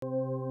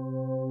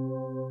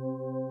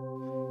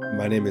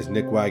My name is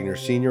Nick Wagner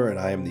Sr., and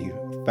I am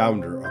the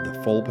founder of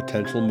the Full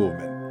Potential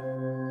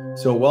Movement.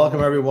 So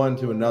welcome everyone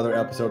to another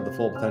episode of the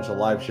Full Potential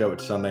Live Show.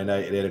 It's Sunday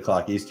night at 8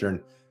 o'clock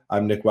Eastern.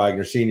 I'm Nick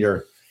Wagner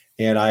Sr.,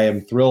 and I am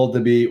thrilled to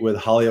be with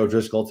Holly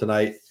O'Driscoll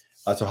tonight.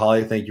 So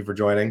Holly, thank you for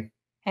joining.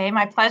 Hey,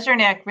 my pleasure,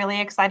 Nick.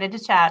 Really excited to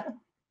chat.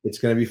 It's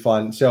going to be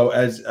fun. So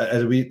as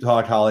we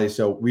talk, Holly,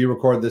 so we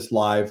record this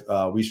live.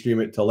 We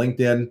stream it to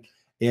LinkedIn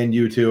and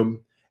YouTube.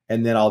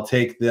 And then I'll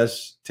take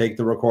the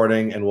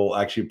recording, and we'll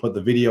actually put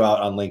the video out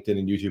on LinkedIn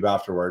and YouTube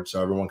afterwards,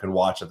 so everyone can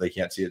watch if they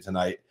can't see it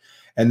tonight.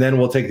 And then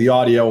we'll take the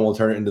audio and we'll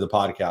turn it into the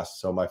podcast.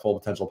 So my Full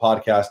Potential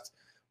podcast,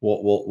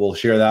 we'll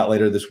share that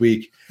later this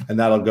week, and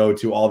that'll go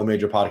to all the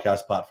major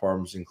podcast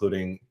platforms,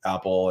 including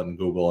Apple and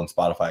Google and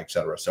Spotify, et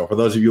cetera. So for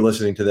those of you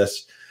listening to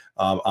this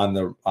on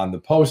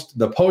the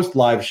post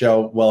live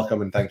show,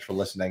 welcome and thanks for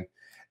listening.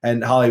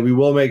 And Holly, we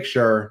will make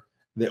sure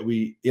that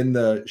we in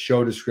the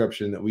show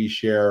description that we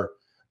share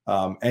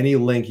any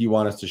link you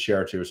want us to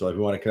share to. So if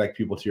you want to connect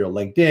people to your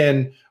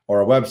LinkedIn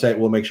or a website,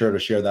 we'll make sure to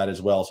share that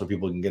as well, so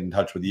people can get in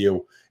touch with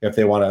you if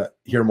they want to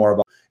hear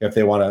more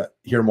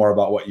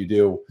about what you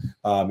do,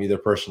 either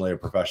personally or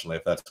professionally,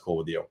 if that's cool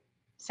with you.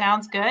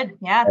 Sounds good.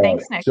 Yeah,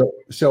 thanks, Nick.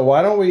 So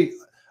why don't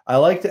I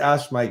like to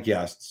ask my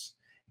guests,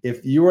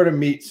 if you were to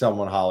meet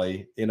someone,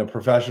 Holly, in a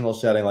professional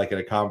setting, like at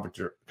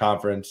a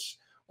conference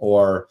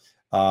or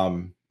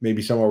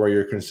maybe somewhere where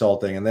you're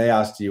consulting, and they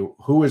asked you,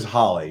 who is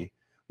Holly?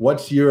 What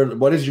is your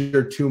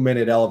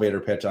 2-minute elevator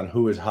pitch on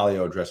who is Holly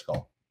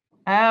O'Driscoll?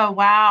 Oh,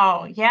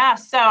 wow. Yeah.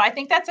 So I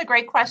think that's a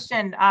great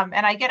question.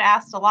 And I get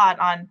asked a lot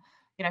on,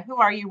 who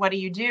are you? What do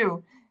you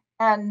do?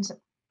 And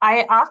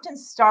I often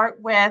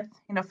start with,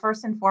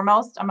 first and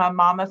foremost, I'm a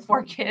mom of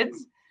 4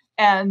 kids,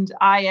 and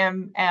I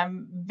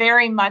am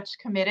very much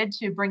committed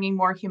to bringing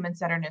more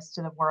human-centeredness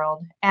to the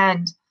world.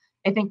 And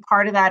I think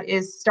part of that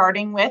is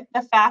starting with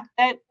the fact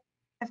that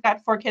I've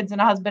got 4 kids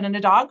and a husband and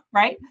a dog,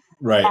 right?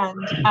 Right.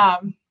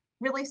 And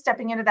really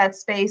stepping into that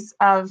space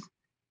of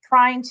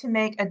trying to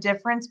make a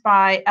difference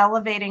by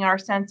elevating our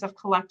sense of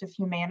collective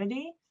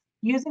humanity,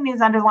 using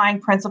these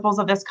underlying principles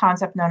of this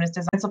concept known as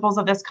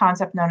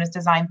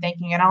design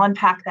thinking. And I'll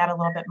unpack that a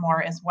little bit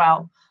more as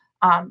well.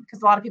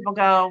 Because a lot of people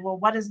go, well,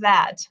 what is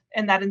that?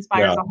 And that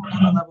inspires a whole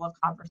other level of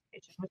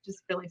conversation, which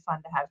is really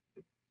fun to have.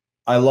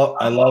 I love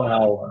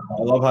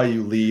how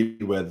you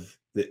lead with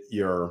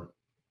your,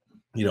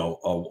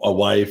 a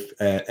wife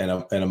and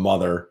a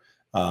mother.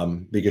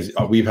 Because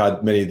we've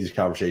had many of these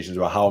conversations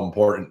about how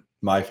important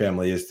my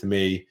family is to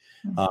me,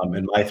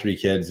 and my 3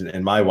 kids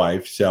and my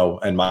wife. So,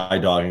 and my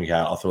dog and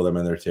cat, I'll throw them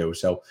in there too.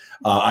 So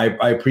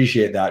I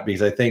appreciate that,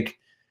 because I think,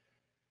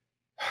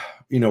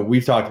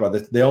 we've talked about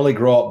this. They only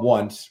grow up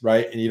once,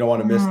 right? And you don't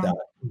want to miss that.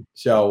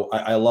 So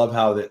I love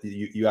how that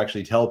you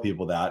actually tell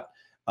people that,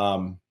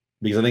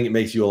 because I think it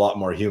makes you a lot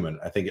more human.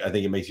 I think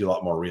it makes you a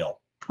lot more real.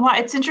 Well,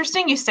 it's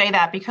interesting you say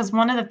that, because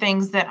one of the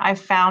things that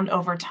I've found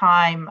over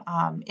time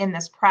in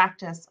this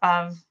practice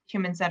of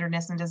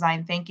human-centeredness and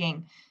design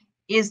thinking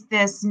is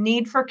this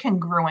need for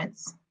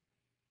congruence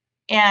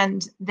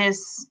and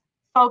this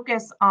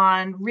focus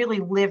on really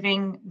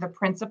living the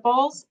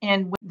principles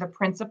in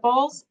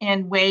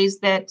ways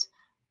that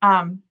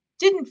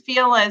didn't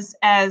feel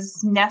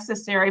as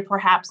necessary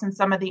perhaps in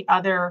some of the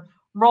other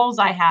roles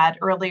I had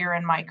earlier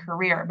in my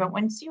career. But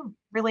once you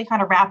really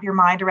kind of wrap your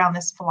mind around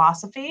this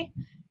philosophy,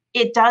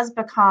 it does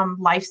become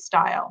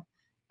lifestyle.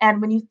 And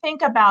when you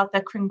think about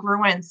the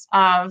congruence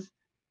of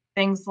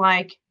things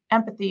like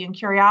empathy and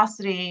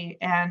curiosity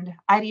and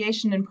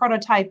ideation and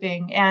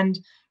prototyping and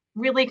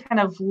really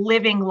kind of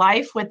living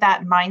life with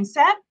that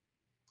mindset,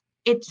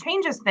 it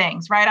changes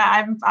things, right?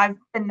 I've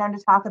been known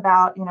to talk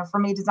about, for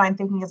me, design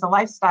thinking is a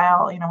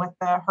lifestyle, with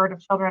the herd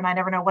of children. I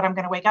never know what I'm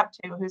going to wake up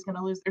to, who's going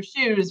to lose their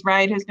shoes,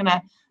 right? Who's going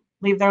to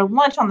leave their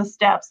lunch on the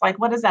steps? Like,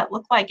 what does that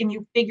look like? And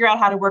you figure out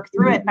how to work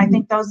through it. And I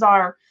think those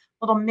are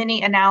little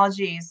mini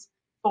analogies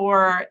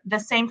for the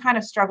same kind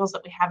of struggles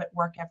that we have at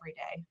work every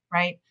day,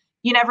 right?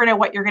 You never know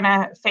what you're going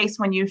to face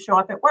when you show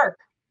up at work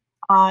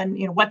on,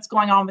 what's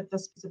going on with the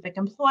specific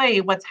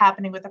employee, what's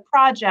happening with a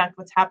project,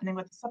 what's happening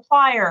with the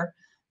supplier,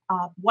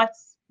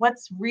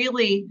 what's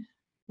really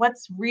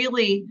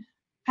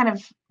kind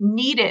of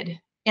needed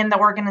in the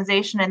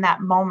organization in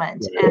that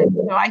moment. And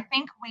so I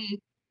think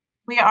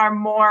we are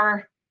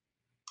more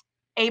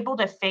able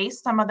to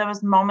face some of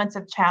those moments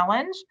of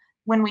challenge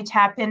when we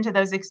tap into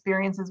those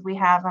experiences we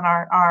have in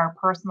our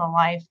personal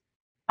life,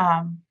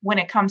 when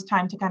it comes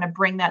time to kind of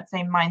bring that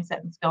same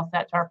mindset and skill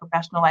set to our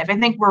professional life. I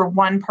think we're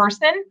one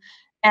person,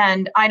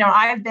 and I know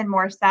I've been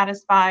more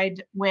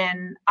satisfied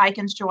when I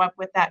can show up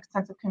with that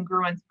sense of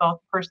congruence,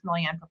 both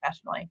personally and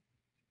professionally.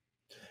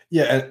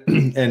 Yeah,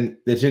 and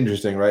it's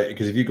interesting, right?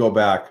 Because if you go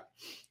back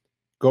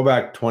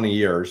 20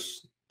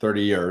 years,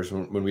 30 years,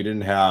 when we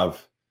didn't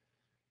have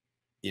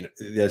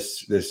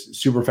this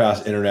super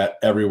fast internet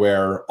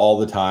everywhere all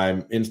the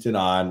time, instant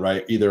on,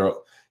 right? Either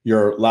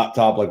your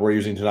laptop like we're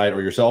using tonight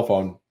or your cell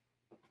phone,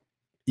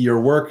 your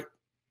work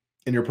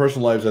and your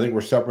personal lives, I think, were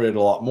separated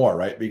a lot more,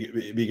 right?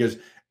 Because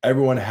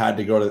everyone had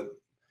to go to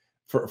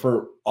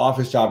for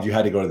office jobs, you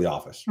had to go to the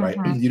office, right?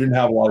 Mhm. You didn't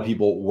have a lot of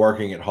people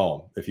working at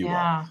home, if you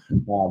Yeah.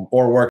 will,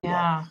 or working,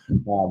 Yeah.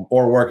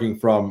 or working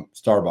from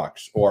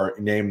Starbucks, or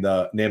name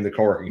the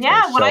co-working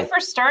Yeah. space. When I So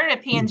first started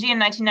at P&G in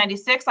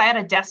 1996, I had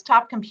a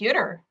desktop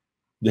computer.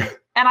 yeah,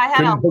 And I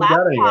had a couldn't put that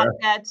laptop anywhere.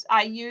 that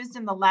I used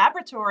in the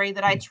laboratory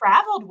that I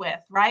traveled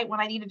with, right, when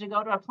I needed to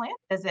go to a plant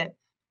visit.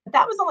 But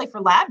that was only for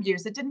lab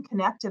use. It didn't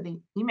connect to the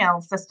email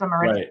system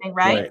or Right, anything,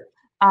 right? right.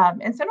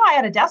 And so no, I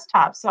had a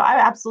desktop, so I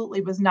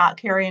absolutely was not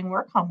carrying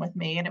work home with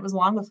me, and it was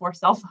long before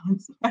cell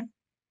phones.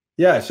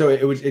 Yeah, so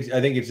it was. I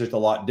think it's just a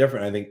lot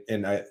different. I think,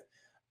 and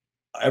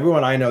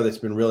everyone I know that's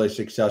been really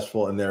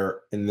successful in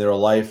their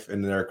life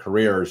and their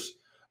careers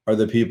are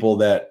the people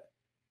that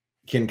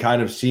can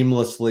kind of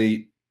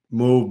seamlessly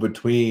move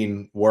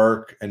between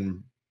work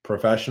and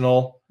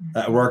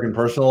work and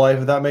personal life,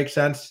 if that makes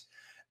sense,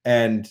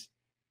 and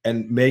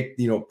make,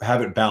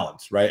 have it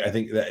balanced, right? I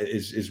think that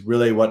is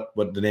really what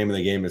the name of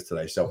the game is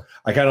today. So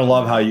I kind of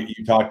love how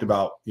you talked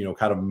about,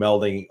 kind of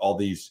melding all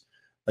these,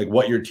 like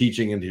what you're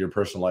teaching into your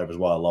personal life as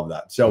well. I love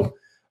that. So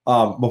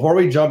before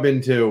we jump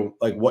into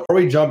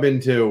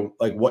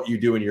what you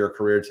do in your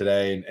career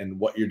today, and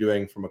what you're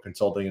doing from a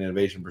consulting and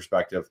innovation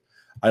perspective,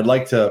 I'd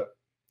like to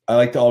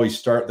always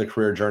start the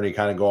career journey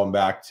kind of going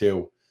back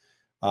to,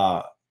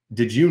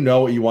 did you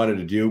know what you wanted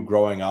to do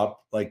growing up?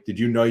 Like, did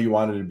you know you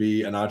wanted to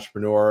be an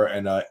entrepreneur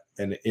and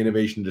an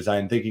innovation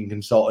design thinking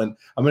consultant?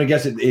 I'm going to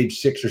guess at age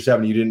 6 or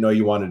 7, you didn't know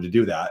you wanted to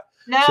do that.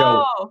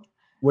 So No.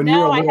 when you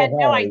were No, a I little had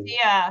no Holly,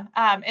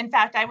 idea. In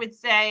fact, I would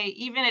say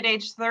even at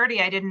age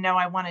 30, I didn't know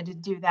I wanted to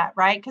do that,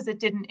 right? Because it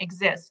didn't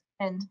exist.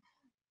 And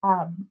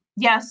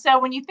yeah, so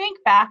when you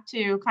think back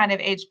to kind of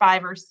age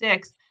 5 or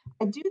 6,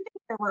 I do think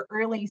there were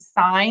early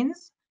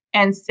signs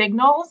and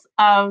signals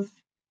of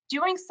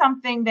doing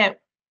something that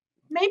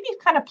maybe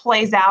kind of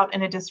plays out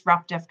in a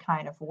disruptive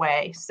kind of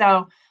way.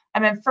 So, I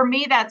mean, for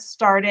me, that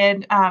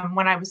started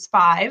when I was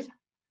 5,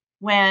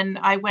 when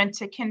I went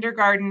to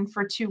kindergarten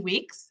for 2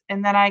 weeks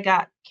and then I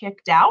got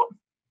kicked out.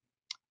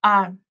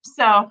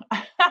 So,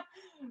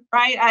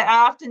 right,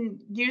 I often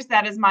use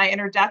that as my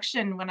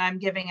introduction when I'm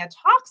giving a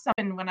talk.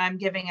 When I'm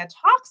giving a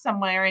talk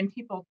somewhere, and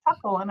people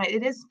chuckle, and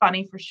it is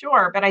funny for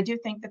sure. But I do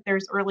think that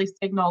there's early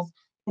signals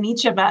in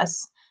each of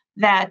us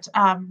that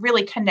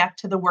really connect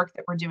to the work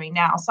that we're doing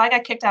now. So I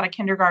got kicked out of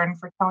kindergarten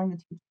for telling the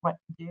teacher what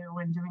to do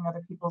and doing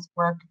other people's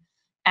work,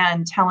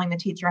 and telling the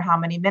teacher how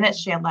many minutes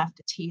she had left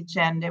to teach,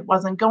 and it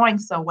wasn't going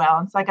so well.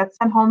 And so I got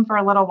sent home for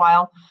a little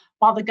while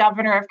the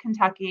governor of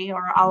Kentucky,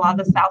 or a la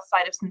the south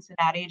side of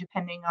Cincinnati,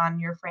 depending on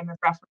your frame of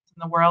reference in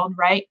the world,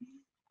 right,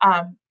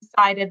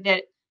 decided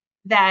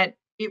that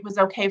it was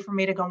okay for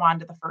me to go on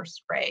to the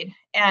first grade.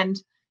 And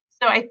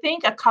so I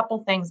think a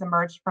couple things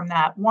emerged from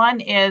that. One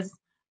is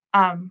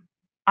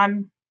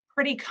I'm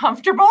pretty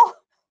comfortable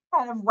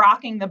kind of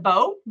rocking the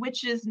boat,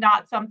 which is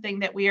not something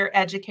that we are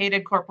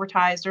educated,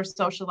 corporatized, or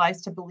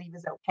socialized to believe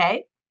is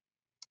okay.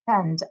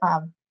 And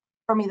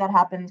for me, that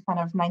happened kind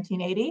of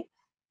 1980.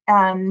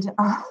 And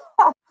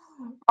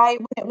right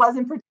when it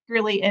wasn't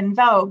particularly in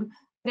vogue.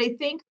 But I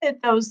think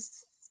that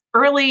those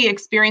early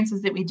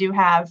experiences that we do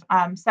have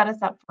set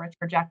us up for a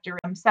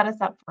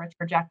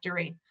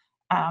trajectory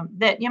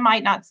that you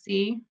might not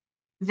see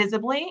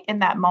visibly in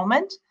that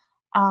moment.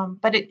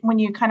 But when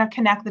you kind of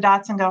connect the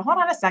dots and go, hold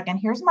on a second,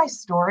 here's my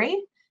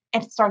story,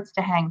 it starts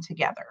to hang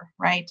together,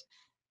 right?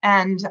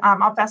 And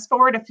I'll fast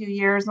forward a few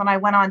years. When I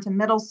went on to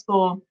middle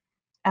school,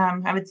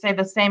 I would say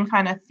the same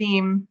kind of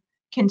theme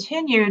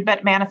continued,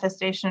 but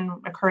manifestation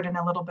occurred in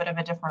a little bit of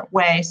a different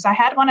way. So I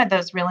had one of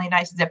those really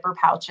nice zipper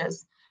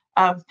pouches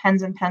of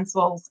pens and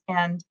pencils,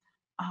 and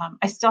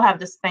I still have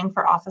this thing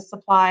for office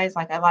supplies.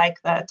 Like I like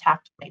the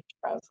tactile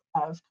nature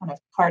of kind of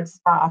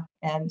cardstock,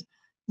 and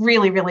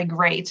really, really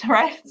great,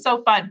 right?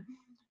 So fun.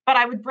 But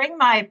I would bring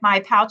my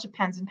pouch of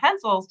pens and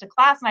pencils to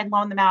class, and I'd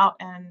loan them out,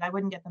 and I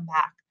wouldn't get them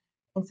back.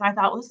 And so I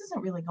thought, well, this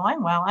isn't really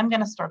going well. I'm going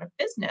to start a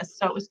business.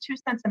 So it was 2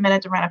 cents a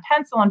minute to rent a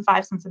pencil and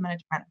 5 cents a minute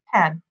to rent a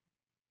pen.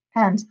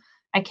 And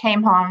I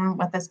came home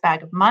with this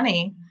bag of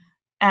money,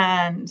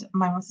 and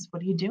my mom says,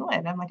 "What are you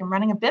doing?" I'm like, "I'm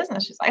running a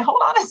business." She's like, "Hold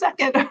on a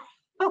second."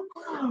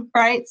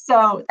 Right.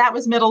 So that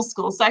was middle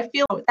school. So I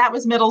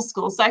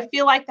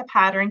feel like the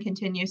pattern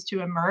continues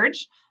to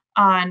emerge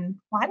on,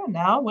 well, I don't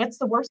know, what's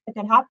the worst that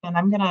could happen?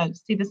 I'm going to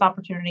see this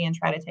opportunity and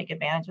try to take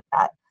advantage of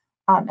that.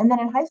 And then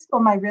in high school,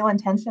 my real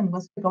intention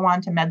was to go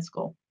on to med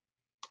school.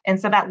 And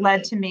so that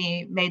led to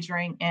me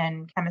majoring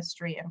in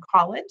chemistry in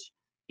college,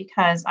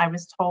 because I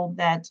was told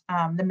that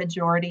the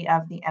majority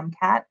of the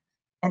MCAT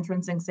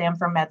entrance exam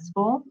for med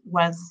school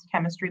was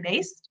chemistry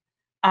based,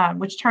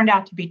 which turned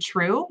out to be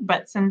true.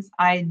 But since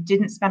I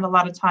didn't spend a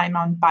lot of time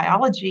on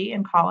biology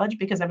in college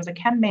because I was a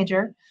chem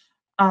major,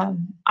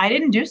 I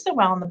didn't do so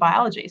well in the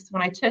biology. So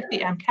when I took the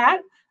MCAT,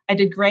 I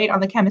did great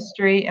on the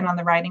chemistry and on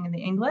the writing and the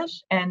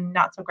English, and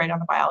not so great on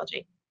the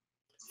biology.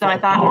 So I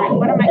thought, all right,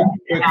 what am I going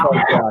to do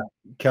now?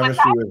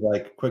 Chemistry was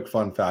like, quick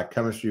fun fact.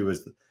 Chemistry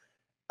was,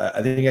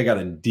 I think I got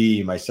a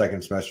D my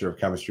second semester of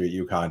chemistry at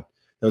UConn.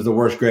 That was the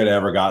worst grade I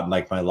ever got in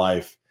like my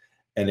life.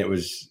 And it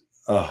was,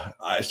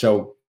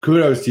 so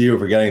kudos to you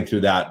for getting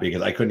through that,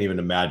 because I couldn't even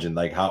imagine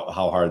like how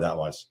hard that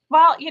was.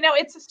 Well,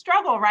 it's a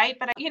struggle, right?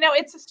 But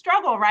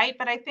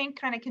I think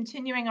kind of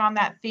continuing on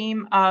that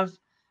theme of,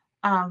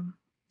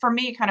 for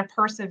me, kind of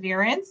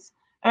perseverance.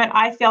 I mean,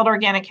 I failed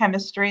organic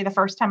chemistry the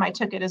first time I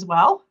took it as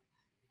well,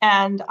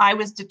 and I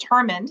was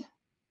determined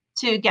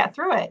to get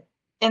through it.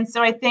 And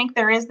so I think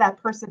there is that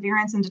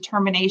perseverance and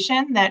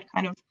determination that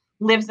kind of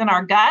lives in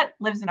our gut,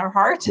 lives in our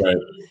heart, Right.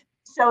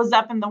 shows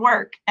up in the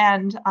work.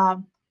 And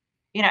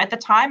at the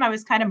time I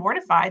was kind of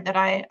mortified that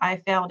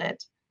I failed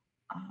it.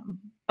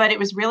 But it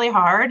was really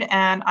hard.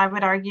 And I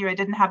would argue I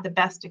didn't have the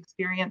best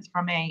experience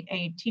from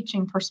a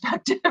teaching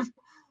perspective,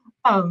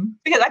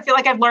 because I feel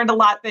like I've learned a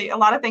lot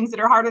of things that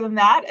are harder than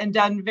that and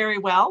done very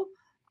well,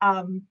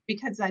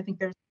 because I think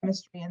there's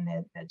chemistry in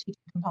the teaching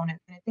component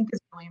that I think is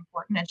really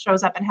important. It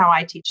shows up in how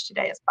I teach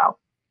today as well.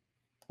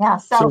 Yeah.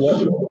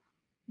 So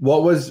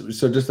what was,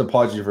 so just to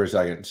pause you for a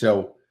second.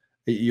 So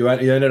you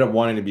ended up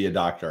wanting to be a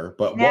doctor,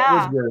 but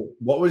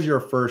what was your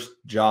first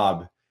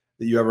job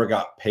that you ever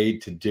got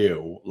paid to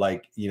do?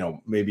 Like,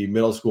 maybe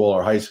middle school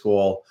or high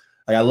school.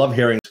 Like, I love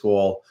hearing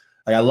school.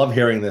 Like, I love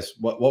hearing this.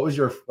 What was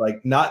your,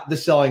 like, not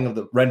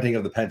the renting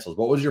of the pencils?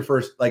 What was your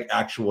first like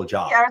actual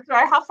job? Yeah.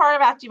 Sorry, how far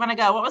back do you want to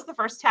go? What was the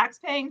first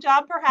tax-paying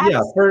job, perhaps?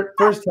 Yeah,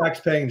 first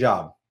tax-paying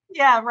job.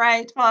 Yeah,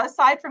 right. Well,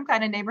 aside from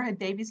kind of neighborhood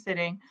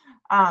babysitting,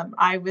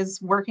 I was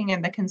working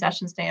in the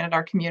concession stand at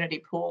our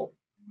community pool,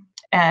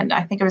 and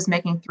I think I was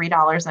making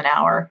 $3 an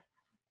hour.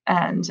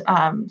 And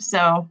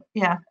so,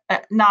 yeah,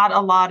 not a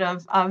lot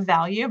of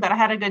value, but I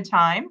had a good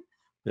time.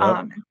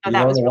 Yep. So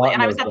that was really,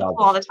 and I was at the pool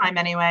all the time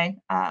anyway.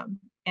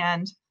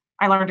 And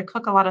I learned to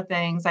cook a lot of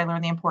things. I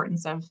learned the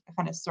importance of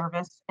kind of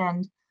service.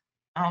 And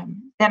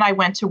then I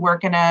went to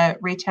work in a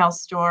retail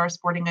store,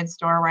 sporting goods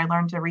store, where I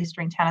learned to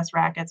restring tennis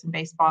rackets and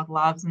baseball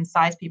gloves and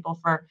size people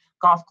for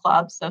golf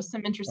clubs. So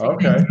some interesting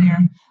things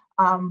there.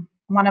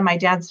 One of my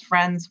dad's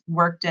friends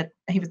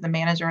he was the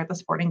manager at the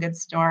sporting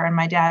goods store, and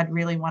my dad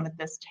really wanted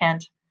this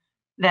tent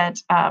that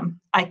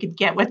I could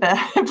get with an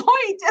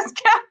employee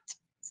discount.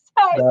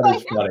 So that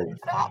is funny.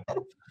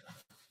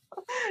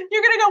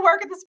 You're gonna go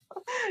work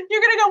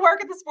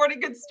at the sporting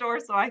goods store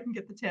so I can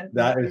get the tent.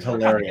 That is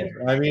hilarious.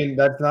 I mean,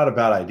 that's not a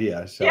bad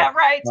idea. So yeah,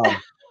 right.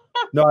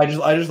 No, I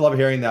just love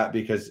hearing that,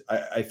 because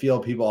I feel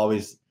people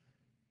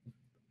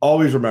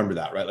always remember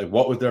that, right? Like,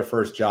 what was their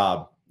first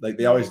job? Like,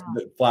 they always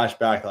flash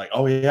back, like,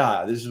 oh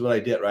yeah, this is what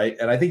I did, right?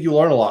 And I think you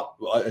learn a lot,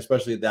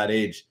 especially at that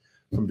age,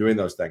 from doing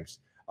those things.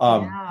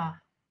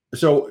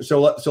 So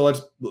let's.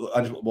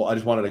 I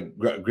just wanted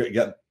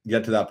to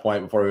get to that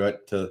point before we went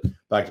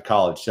back to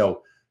college.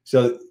 So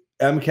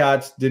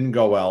MCATs didn't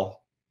go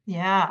well.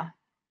 Yeah.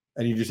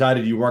 And you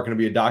decided you weren't going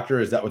to be a doctor.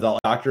 Is that without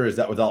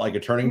like a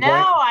turning point? No,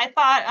 I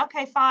thought,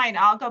 okay, fine.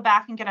 I'll go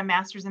back and get a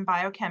master's in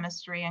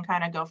biochemistry and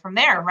kind of go from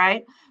there,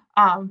 right?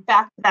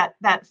 Back to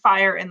that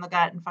fire in the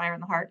gut and fire in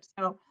the heart.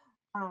 So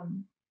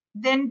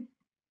then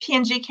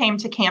P&G came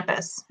to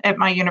campus at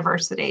my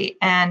university,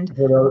 and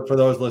for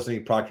those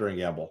listening, Procter &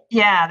 Gamble.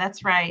 Yeah,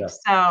 that's right. Yeah.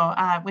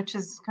 So, which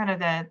is kind of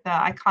the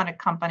iconic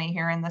company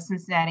here in the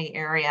Cincinnati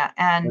area.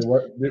 And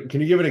can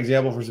you give an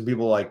example for some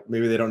people, like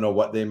maybe they don't know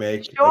what they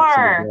make?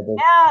 Sure.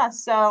 Yeah.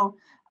 So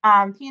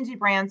P&G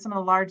brands, some of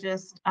the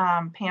largest: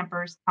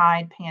 Pampers,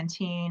 Tide,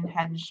 Pantene,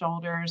 Head and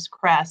Shoulders,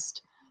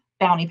 Crest,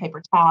 Bounty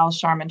paper towels,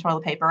 Charmin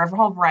toilet paper, a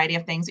whole variety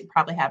of things that you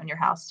probably have in your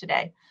house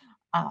today.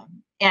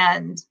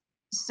 And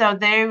so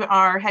they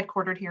are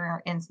headquartered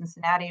here in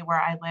Cincinnati, where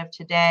I live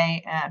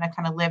today, and I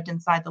kind of lived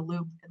inside the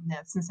loop in the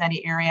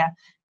Cincinnati area,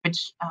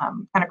 which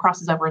kind of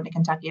crosses over into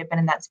Kentucky. I've been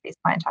in that space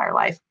my entire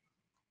life.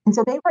 And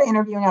so they were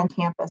interviewing on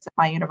campus at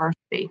my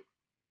university.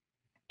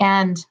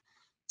 And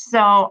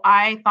so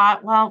I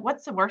thought, well,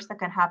 what's the worst that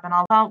can happen?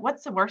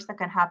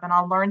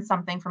 I'll learn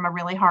something from a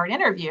really hard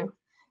interview.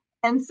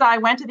 And so I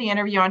went to the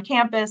interview on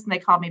campus, and they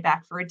called me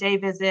back for a day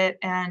visit.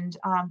 And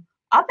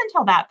up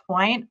until that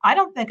point, I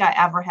don't think I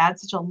ever had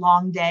such a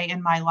long day in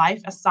my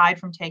life, aside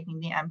from taking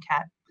the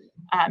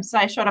MCAT. So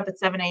I showed up at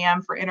 7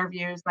 a.m. for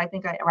interviews, and I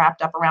think I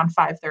wrapped up around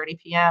 5:30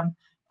 p.m.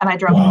 And I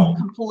drove home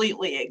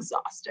completely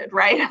exhausted,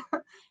 right?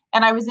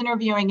 And I was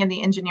interviewing in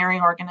the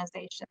engineering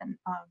organization.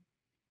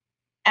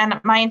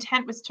 And my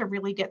intent was to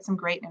really get some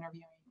great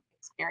interviewing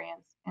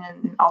experience.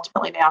 And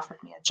ultimately, they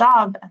offered me a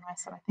job. And I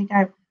said, I think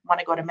I want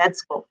to go to med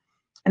school.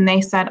 And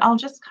they said, oh,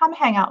 just come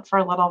hang out for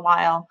a little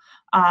while.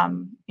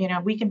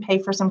 We can pay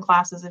for some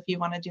classes if you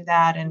want to do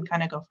that, and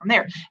kind of go from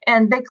there.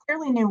 And they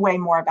clearly knew way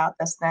more about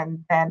this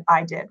than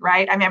I did,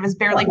 right? I mean, I was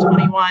barely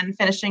 21,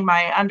 finishing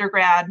my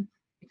undergrad,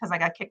 because I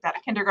got kicked out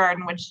of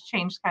kindergarten, which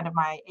changed kind of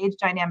my age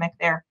dynamic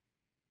there.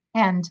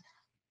 And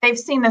they've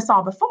seen this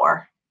all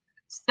before.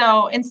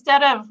 So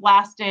instead of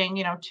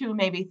lasting, 2,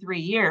 maybe 3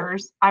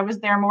 years, I was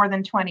there more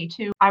than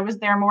 22.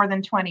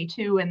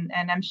 And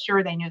I'm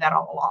sure they knew that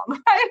all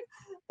along, right?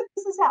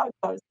 This is how it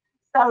goes.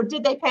 So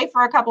did they pay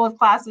for a couple of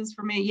classes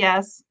for me?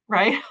 Yes,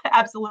 right?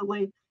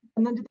 Absolutely.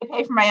 And then did they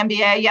pay for my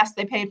MBA? Yes,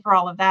 they paid for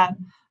all of that.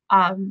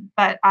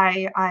 But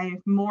I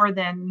more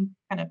than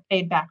kind of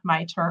paid back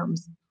my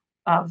terms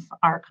of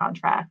our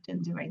contract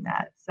in doing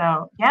that.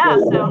 So, yeah.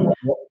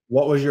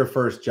 what was your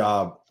first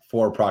job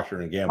for Procter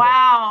and Gamble?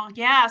 Wow.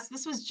 Yes.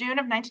 This was June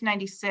of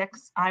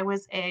 1996. I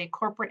was a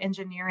corporate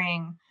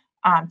engineering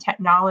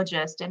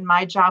technologist, and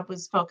my job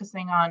was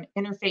focusing on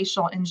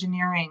interfacial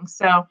engineering.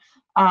 So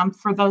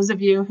for those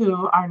of you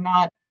who are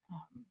not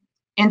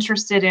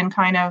interested in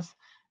kind of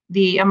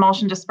the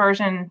emulsion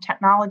dispersion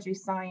technology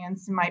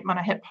science, you might want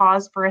to hit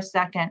pause for a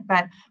second.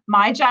 But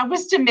my job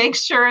was to make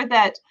sure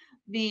that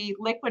the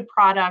liquid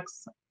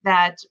products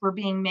that were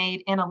being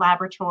made in a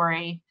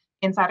laboratory,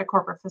 inside a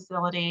corporate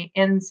facility,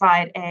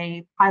 inside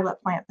a pilot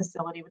plant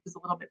facility, which is a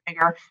little bit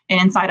bigger, and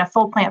inside a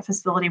full plant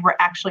facility,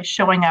 were actually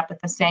showing up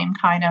at the same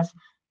kind of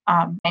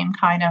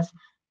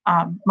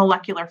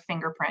molecular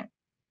fingerprint.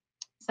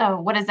 So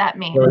what does that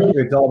mean? So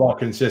it's all about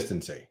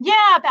consistency.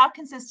 Yeah, about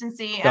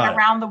consistency and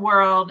around the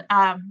world,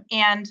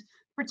 and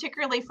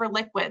particularly for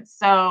liquids.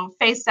 So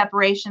phase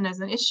separation is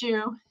an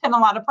issue in a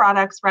lot of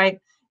products, right?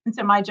 And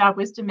so my job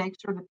was to make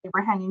sure that they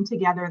were hanging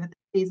together, that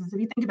the phases,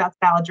 if you think about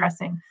salad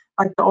dressing,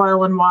 like the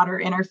oil and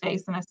water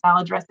interface in a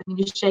salad dressing,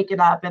 you shake it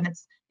up and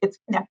it's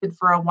connected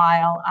for a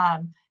while.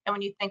 And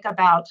when you think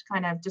about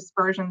kind of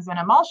dispersions and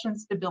emulsion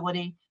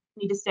stability,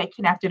 you need to stay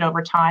connected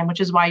over time, which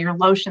is why your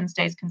lotion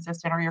stays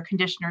consistent or your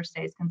conditioner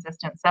stays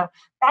consistent. So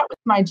that was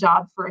my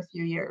job for a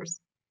few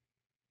years.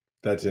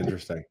 That's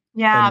interesting.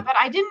 Yeah, but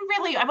I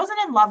wasn't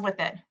in love with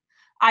it.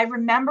 I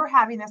remember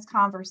having this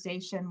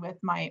conversation with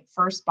my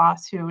first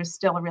boss, who is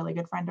still a really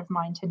good friend of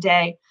mine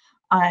today,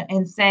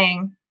 and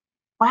saying,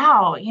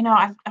 wow,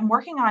 I'm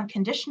working on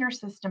conditioner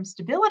system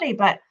stability,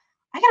 but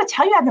I got to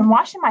tell you, I've been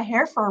washing my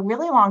hair for a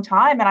really long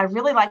time and I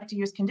really like to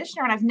use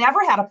conditioner and I've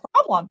never had a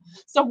problem.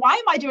 So why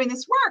am I doing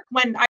this work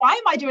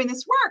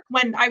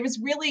when I was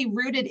really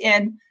rooted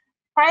in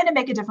trying to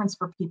make a difference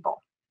for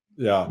people?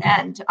 Yeah.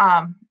 And,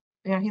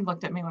 he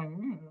looked at me like,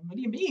 what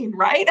do you mean,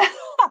 right?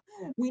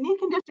 We need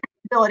conditioner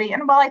stability.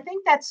 And while I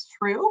think that's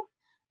true,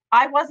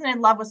 I wasn't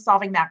in love with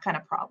solving that kind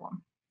of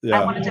problem. Yeah.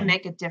 I wanted to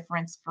make a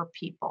difference for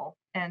people.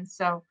 And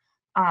so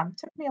it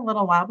took me a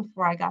little while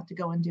before I got to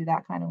go and do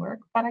that kind of work,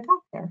 but I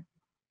got there.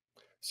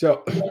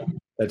 So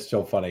that's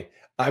so funny.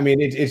 I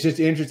mean, it's just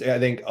interesting. I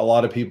think a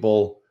lot of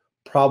people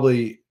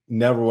probably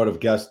never would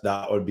have guessed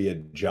that would be a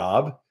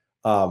job,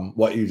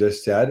 what you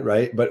just said,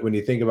 right? But when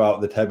you think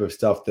about the type of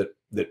stuff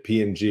that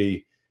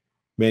P&G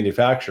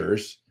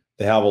manufactures,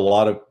 they have a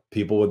lot of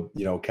people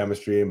with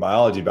chemistry and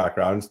biology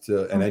backgrounds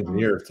and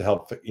engineers to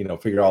help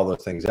figure all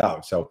those things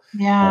out. So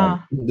yeah,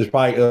 there's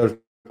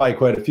probably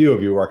quite a few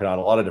of you working on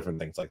a lot of different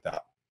things like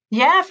that.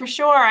 Yeah, for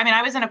sure. I mean,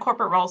 I was in a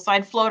corporate role, so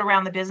I'd float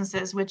around the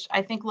businesses, which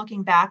I think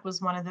looking back was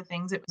one of the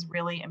things that was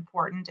really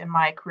important in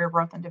my career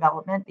growth and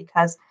development,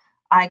 because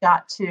I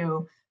got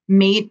to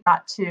meet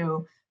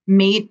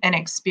and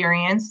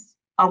experience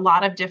a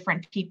lot of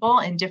different people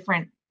in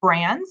different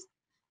brands.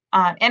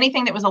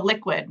 Anything that was a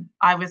liquid,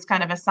 I was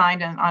kind of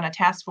assigned on a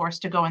task force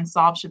to go and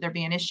solve should there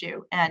be an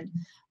issue. And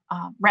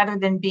rather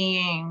than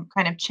being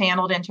kind of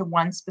channeled into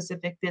one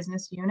specific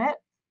business unit,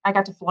 I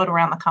got to float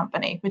around the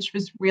company, which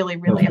was really,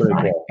 really a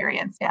fun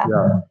experience. Yeah.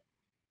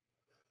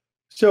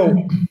 So,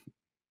 from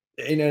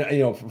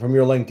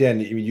your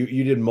LinkedIn,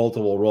 you did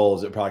multiple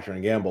roles at Procter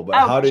and Gamble, but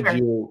how did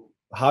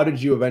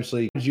you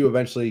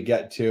eventually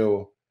get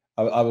to?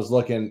 I was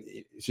looking.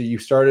 So you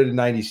started in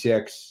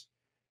 '96,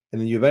 and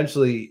then you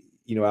eventually,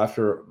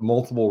 after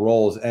multiple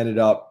roles, ended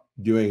up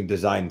doing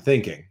design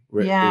thinking.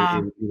 Yeah.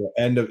 In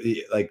end of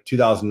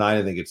 2009,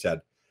 I think it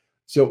said.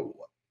 So,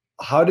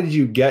 how did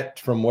you get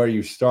from where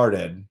you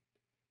started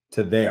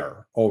to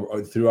there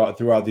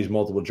throughout these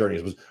multiple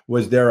journeys?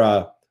 Was there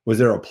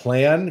a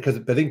plan? Because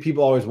I think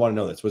people always want to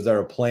know this. Was there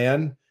a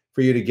plan for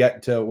you to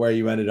get to where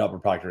you ended up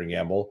at Procter and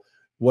Gamble?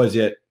 Was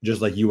it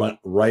just like you went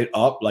right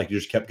up, like you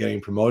just kept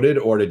getting promoted,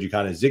 or did you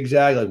kind of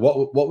zigzag? Like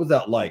what was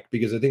that like?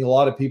 Because I think a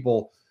lot of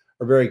people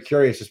are very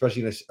curious,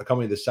 especially in a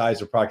company the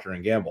size of Procter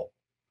and Gamble.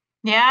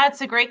 Yeah, it's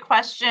a great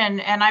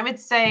question. And I would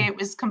say it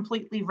was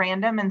completely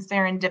random and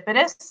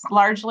serendipitous,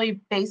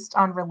 largely based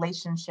on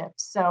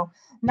relationships. So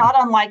not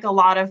unlike a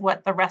lot of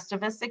what the rest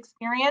of us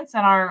experience in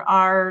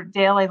our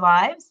daily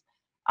lives,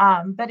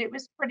 but it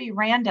was pretty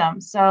random.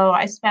 So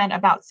I spent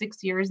about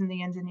 6 years in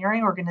the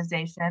engineering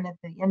organization. At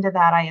the end of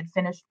that, I had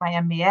finished my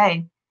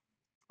MBA.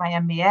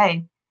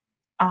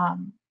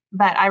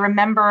 But I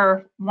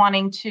remember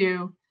wanting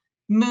to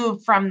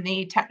move from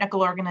the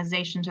technical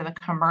organization to the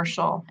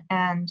commercial,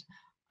 and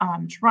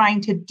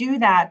trying to do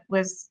that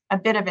was a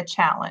bit of a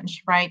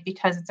challenge, right?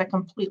 Because it's a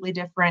completely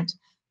different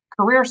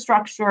career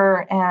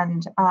structure.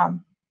 And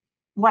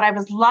what I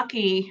was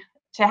lucky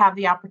to have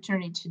the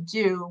opportunity to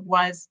do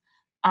was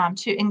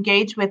to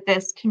engage with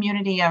this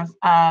community of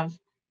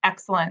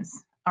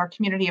excellence or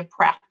community of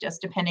practice,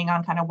 depending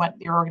on kind of what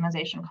your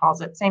organization calls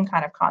it, same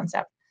kind of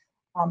concept.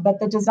 But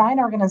the design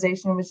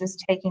organization was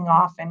just taking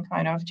off in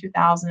kind of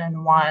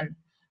 2001.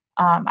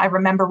 I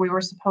remember we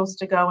were supposed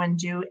to go and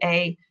do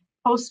a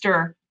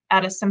poster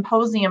at a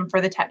symposium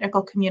for the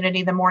technical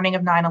community the morning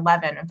of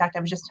 9/11. In fact, I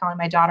was just telling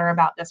my daughter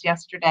about this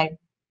yesterday.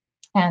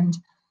 And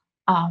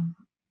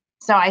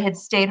so I had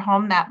stayed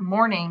home that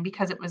morning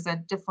because it was a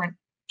different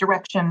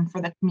direction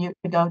for the commute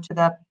to go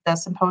to the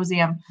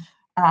symposium.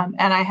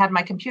 And I had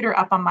my computer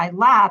up on my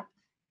lap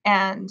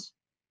and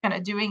kind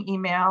of doing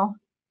email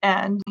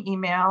and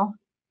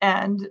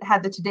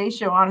had the Today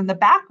Show on in the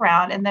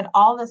background. And then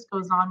all this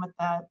goes on with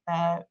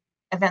the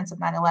events of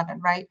 9/11,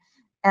 right?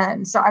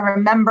 And so I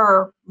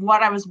remember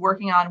what I was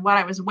working on, what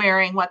I was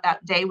wearing, what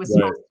that day was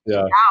supposed to be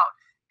about.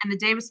 And the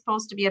day was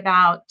supposed to be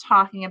about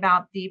talking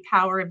about the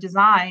power of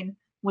design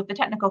with the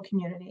technical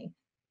community.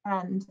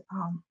 And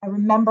I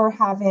remember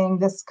having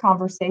this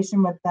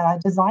conversation with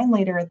the design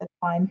leader at the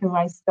time, who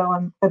I still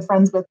am good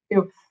friends with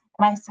too.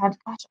 And I said,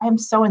 gosh, I'm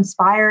so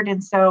inspired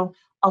and so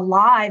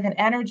alive and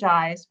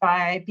energized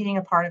by being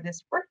a part of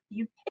this work.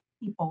 You pick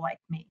people like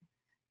me,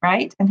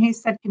 right? And he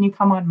said, can you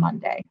come on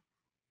Monday?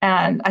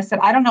 And I said,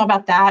 I don't know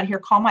about that. Here,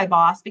 call my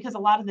boss, because a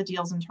lot of the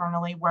deals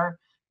internally were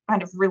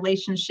kind of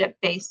relationship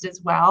based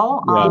as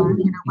well.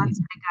 Let's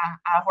make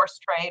a horse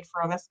trade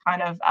for this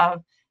kind of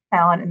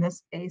talent in this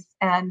space.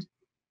 And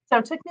so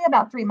it took me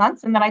about 3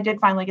 months, and then I did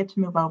finally get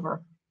to move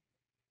over.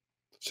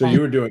 So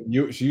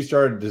you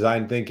started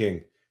design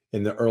thinking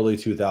in the early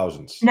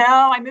 2000s.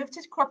 No, I moved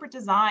to corporate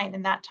design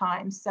in that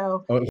time.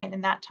 So okay.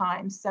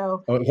 I'm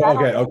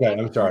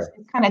sorry.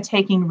 Kind of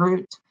taking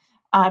root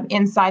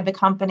inside the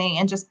company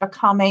and just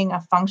becoming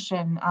a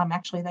function.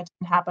 Actually, that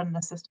didn't happen in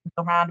the system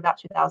around about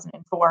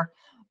 2004.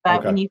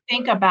 But when you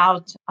think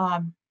about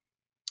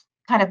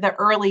kind of the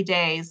early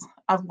days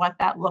of what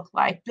that looked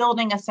like,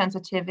 building a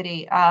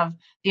sensitivity of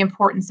the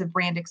importance of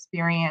brand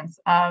experience,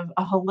 of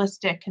a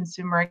holistic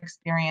consumer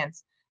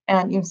experience.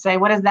 And you say,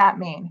 what does that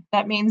mean?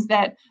 That means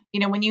that,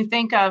 when you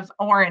think of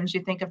orange,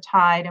 you think of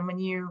Tide. And when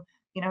you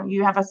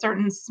have a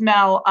certain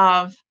smell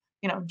of,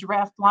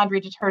 Dreft laundry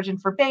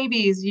detergent for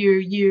babies,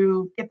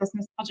 you get this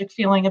nostalgic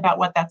feeling about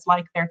what that's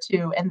like there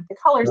too. And the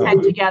colors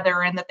hang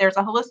together, and that there's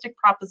a holistic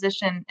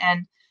proposition,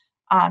 and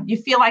you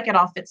feel like it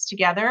all fits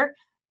together,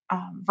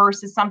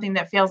 versus something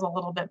that feels a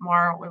little bit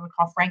more what we would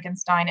call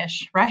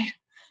Frankensteinish, right?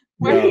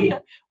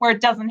 Where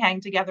it doesn't hang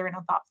together in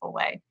a thoughtful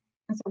way.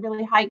 And so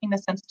really heightening the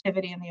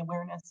sensitivity and the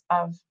awareness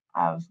of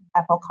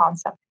that whole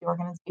concept of the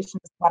organization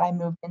is what I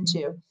moved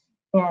into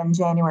in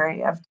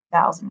January of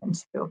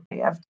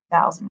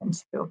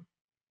 2002.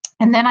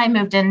 And then I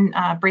moved in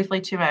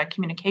briefly to a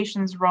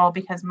communications role,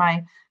 because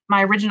my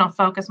original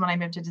focus when I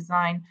moved to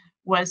design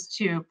was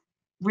to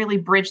really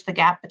bridge the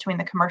gap between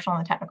the commercial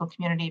and the technical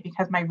community,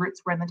 because my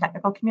roots were in the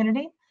technical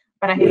community,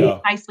 but I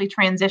had nicely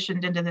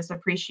transitioned into this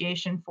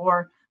appreciation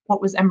for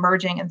what was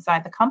emerging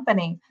inside the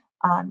company,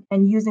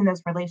 and using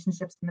those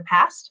relationships in the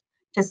past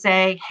to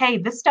say, hey,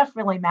 this stuff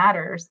really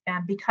matters.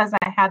 And because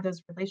I had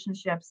those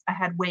relationships, I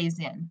had ways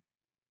in.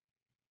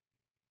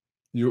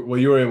 You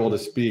were able to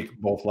speak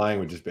both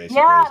languages, basically.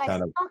 Yeah, and I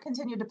still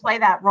continued to play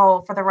that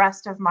role for the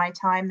rest of my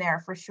time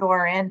there, for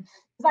sure. And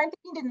design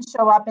thinking didn't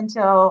show up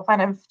until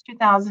kind of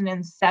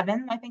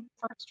 2007, I think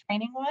the first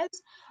training was.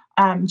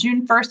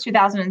 June 1st,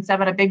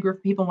 2007, a big group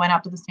of people went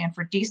out to the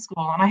Stanford D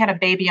School, and I had a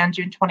baby on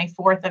June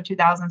 24th of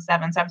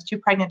 2007, so I was too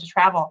pregnant to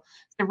travel.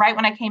 So right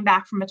when I came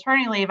back from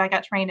maternity leave, I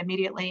got trained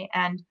immediately.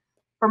 And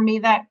for me,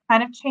 that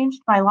kind of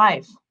changed my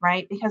life,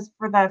 right? Because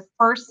for the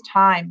first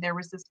time, there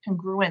was this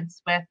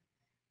congruence with,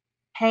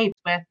 hey,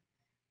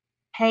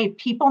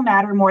 people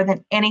matter more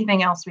than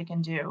anything else we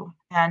can do.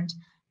 And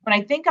when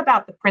I think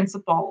about the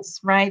principles,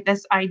 right,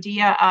 this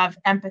idea of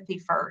empathy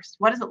first,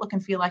 what does it look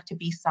and feel like to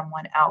be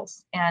someone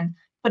else? And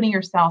putting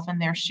yourself in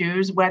their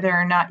shoes, whether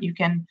or not you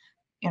can,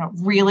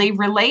 really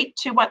relate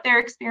to what they're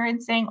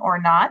experiencing or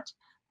not.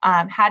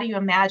 How do you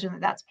imagine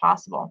that that's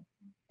possible?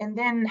 And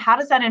then how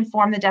does that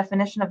inform the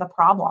definition of the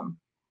problem?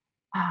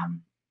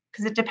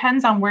 Because it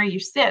depends on where you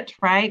sit,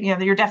 right?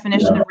 Your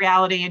definition of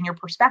reality and your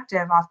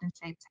perspective often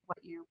shapes what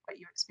you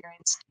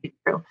experience to be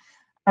true.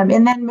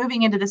 And then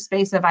moving into the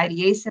space of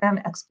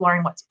ideation,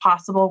 exploring what's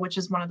possible, which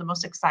is one of the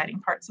most exciting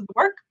parts of the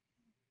work.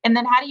 And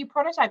then how do you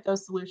prototype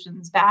those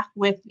solutions back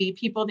with the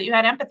people that you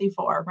had empathy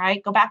for, right?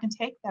 Go back and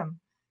take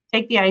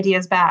the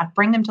ideas back,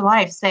 bring them to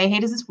life, say, hey,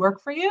 does this work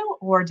for you?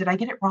 Or did I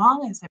get it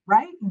wrong? Is it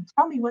right? And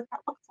tell me what that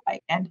looks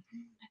like. And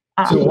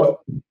so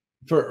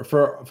what,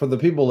 for the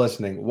people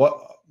listening,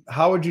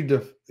 how would you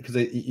because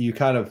you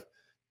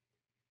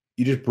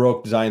just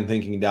broke design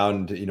thinking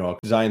down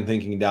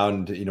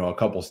to a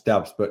couple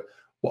steps, but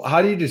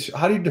how do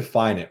you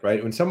define it,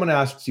 right? When someone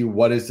asks you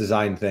what is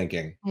design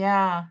thinking,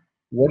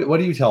 what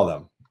do you tell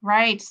them?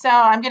 Right. So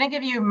I'm going to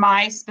give you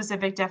my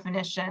specific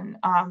definition,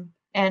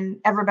 and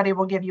everybody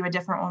will give you a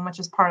different one, which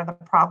is part of the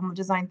problem of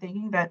design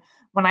thinking. But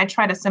when I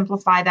try to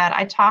simplify that,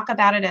 I talk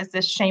about it as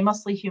this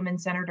shamelessly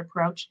human-centered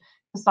approach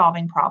to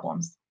solving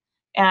problems.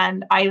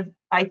 And I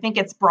think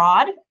it's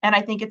broad, and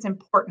I think it's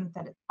important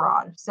that it's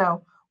broad.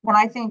 So when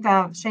I think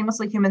of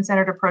shamelessly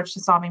human-centered approach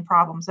to solving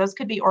problems, those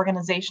could be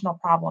organizational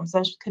problems,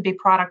 those could be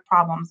product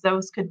problems,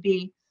 those could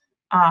be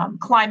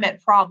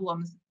climate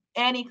problems,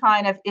 any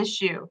kind of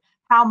issue.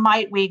 How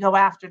might we go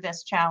after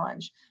this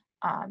challenge?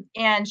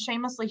 And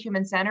shamelessly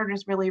human-centered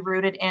is really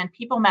rooted in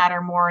people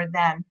matter more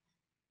than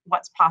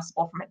what's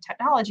possible from a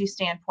technology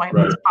standpoint,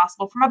 Right. what's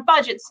possible from a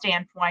budget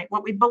standpoint,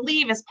 what we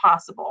believe is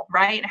possible,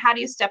 right? And how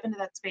do you step into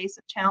that space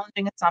of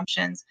challenging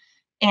assumptions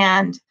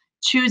and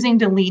choosing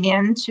to lean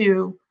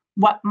into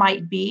what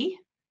might be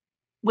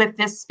with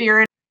this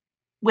spirit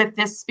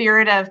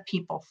of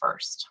people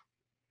first.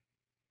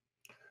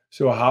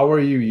 So how are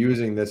you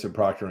using this at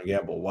Procter &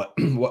 Gamble? What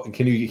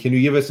can you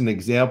give us an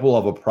example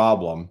of a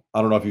problem?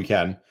 I don't know if you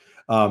can,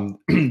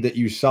 that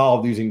you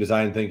solved using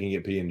design thinking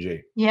at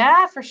P&G.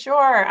 Yeah, for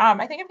sure.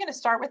 I think I'm going to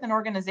start with an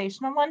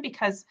organizational one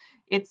because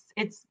it's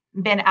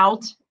been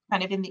out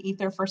kind of in the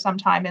ether for some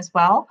time as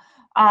well.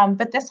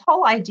 But this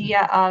whole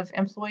idea of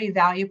employee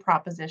value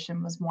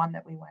proposition was one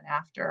that we went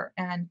after.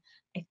 And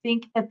I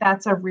think that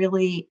that's a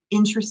really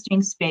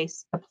interesting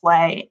space to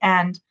play.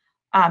 And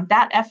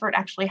that effort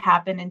actually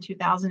happened in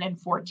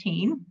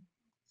 2014.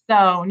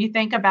 So when you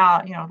think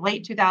about,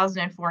 late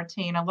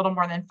 2014, a little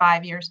more than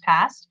 5 years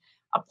passed,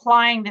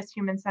 applying this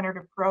human-centered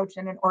approach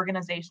in an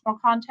organizational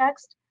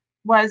context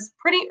was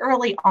pretty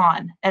early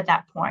on at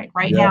that point.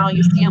 Right now,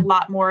 you see a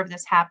lot more of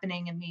this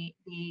happening in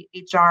the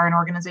HR and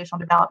organizational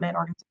development,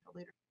 organizational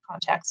leadership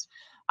context.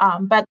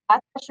 But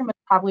that session was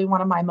probably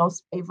one of my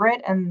most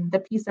favorite and the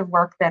piece of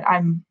work that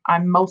I'm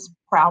most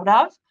proud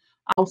of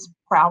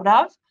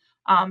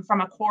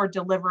from a core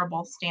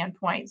deliverable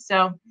standpoint.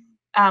 So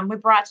we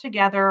brought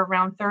together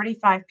around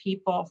 35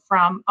 people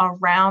from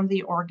around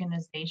the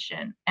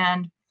organization,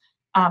 and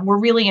we're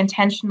really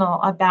intentional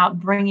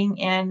about bringing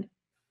in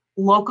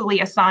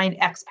locally assigned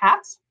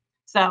expats.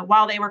 So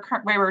while we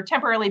were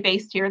temporarily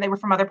based here, they were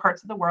from other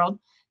parts of the world,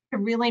 to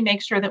really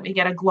make sure that we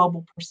get a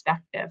global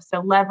perspective. So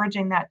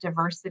leveraging that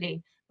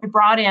diversity, we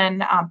brought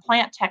in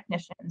plant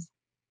technicians,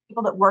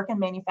 people that work in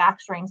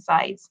manufacturing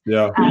sites.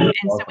 And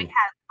so we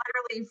had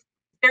literally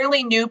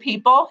fairly new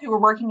people who were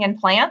working in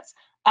plants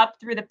up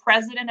through the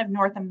president of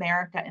North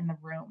America in the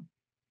room.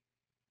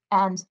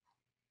 And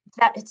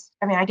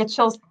I get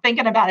chills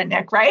thinking about it,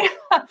 Nick, right?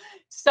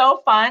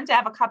 So fun to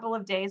have a couple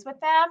of days with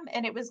them.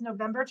 And it was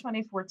November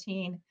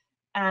 2014.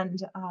 And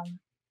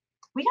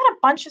we got a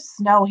bunch of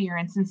snow here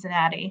in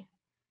Cincinnati.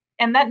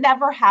 And that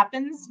never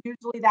happens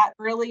usually that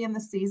early in the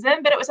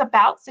season, but it was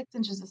about 6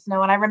 inches of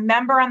snow. And I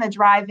remember on the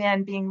drive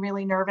in being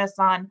really nervous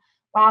on,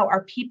 wow,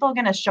 are people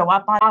going to show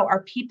up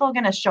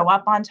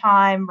on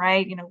time,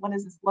 right? What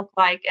does this look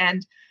like?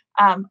 And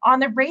on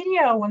the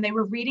radio, when they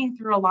were reading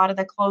through a lot of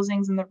the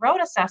closings and the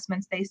road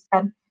assessments, they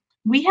said,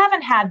 we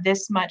haven't had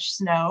this much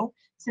snow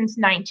since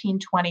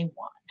 1921.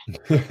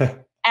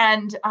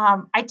 And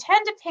I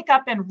tend to pick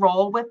up and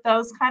roll with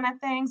those kind of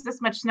things,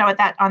 this much snow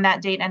on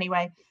that date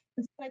anyway.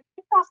 And so I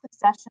kicked off the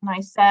session. I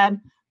said,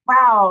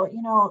 wow,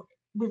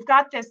 we've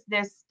got this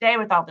day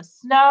with all the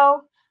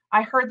snow.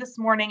 I heard this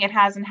morning it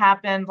hasn't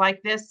happened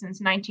like this since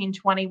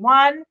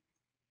 1921.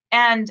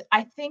 And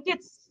I think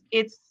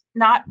it's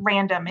not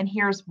random. And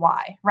here's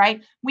why,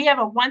 right? We have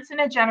a once in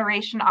a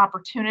generation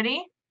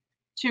opportunity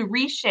to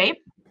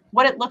reshape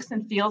what it looks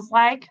and feels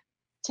like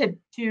to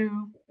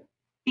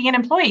be an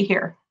employee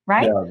here,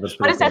 right? Yeah,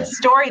 what is that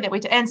story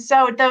that and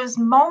so those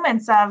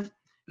moments of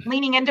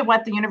leaning into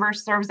what the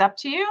universe serves up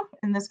to you,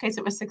 in this case,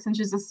 it was 6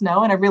 inches of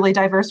snow and a really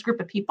diverse group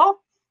of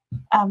people,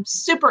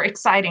 super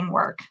exciting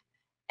work.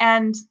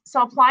 And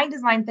so applying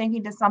design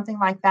thinking to something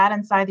like that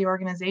inside the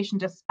organization,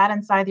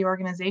 discovering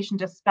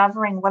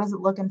what does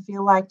it look and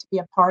feel like to be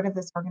a part of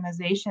this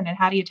organization and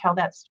how do you tell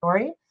that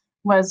story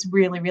was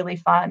really, really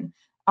fun.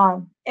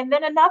 And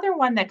then another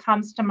one that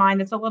comes to mind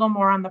that's a little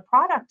more on the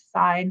product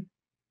side.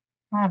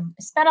 I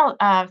spent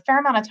a fair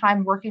amount of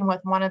time working with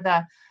one of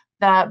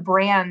the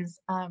brands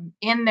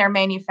in their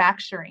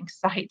manufacturing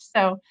site.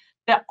 So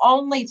the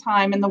only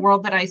time in the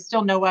world that I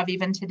still know of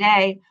even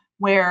today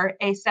where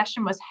a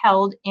session was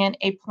held in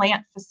a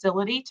plant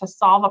facility to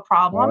solve a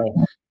problem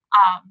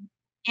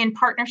in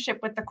partnership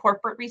with the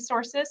corporate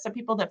resources, so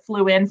people that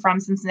flew in from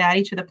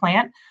Cincinnati to the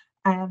plant,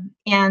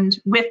 and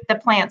with the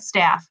plant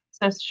staff,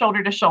 so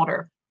shoulder to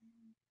shoulder.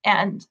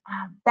 And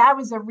that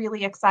was a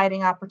really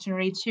exciting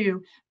opportunity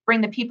to bring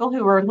the people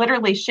who were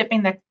literally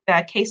shipping the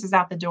cases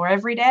out the door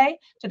every day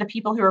to the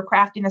people who were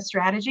crafting the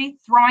strategy,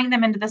 throwing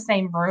them into the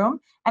same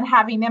room and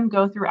having them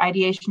go through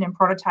ideation and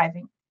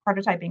prototyping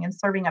and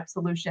serving up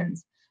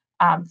solutions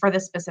for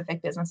this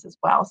specific business as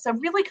well. So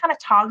really kind of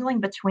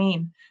toggling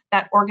between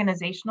that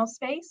organizational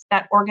space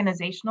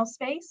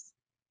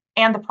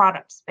and the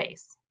product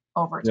space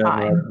over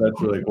time.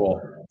 That's really cool.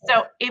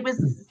 So it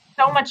was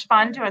so much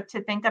fun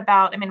to think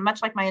about.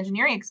 Much like my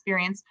engineering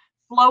experience,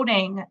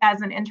 floating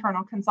as an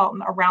internal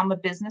consultant around the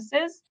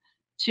businesses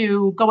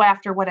to go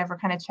after whatever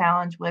kind of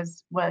challenge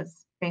was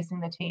facing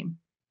the team.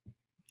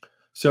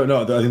 So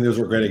no, I think those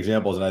were great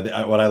examples,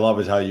 and what I love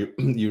is how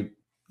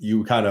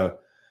you kind of,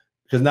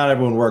 because not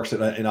everyone works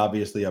in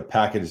obviously a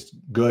packaged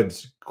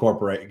goods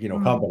corporate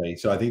company.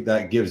 So I think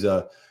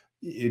that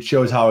it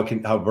shows how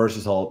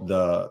versatile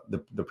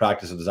the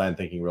practice of design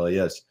thinking really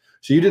is.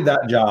 So you did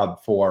that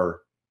job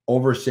for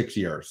over 6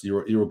 years.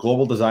 You were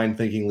global design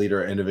thinking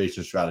leader,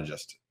 innovation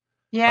strategist.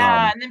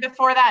 Yeah, and then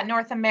before that,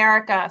 North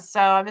America. So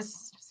I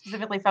was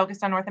specifically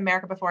focused on North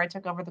America before I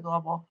took over the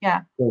global.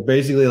 Yeah. So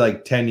basically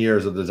like 10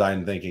 years of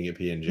design thinking at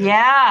P&G.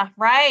 Yeah,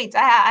 right.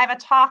 I have a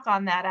talk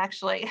on that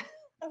actually.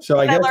 So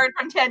I learned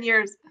from 10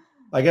 years.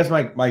 I guess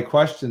my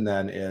question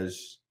then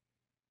is,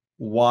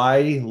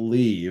 why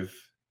leave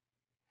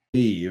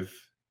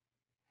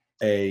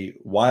a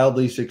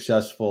wildly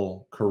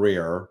successful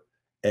career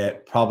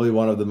at probably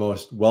one of the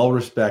most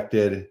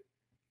well-respected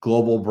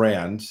global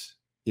brands,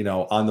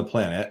 on the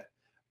planet?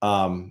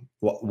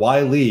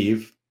 Why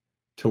leave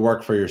to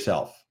work for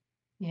yourself?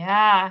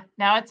 Yeah.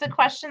 Now it's a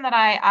question that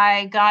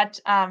I got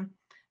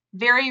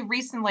very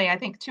recently, I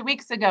think 2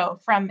 weeks ago,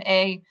 from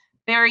a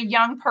very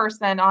young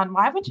person on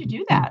why would you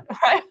do that?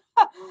 Right.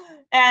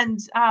 And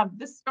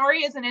the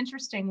story is an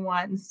interesting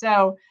one.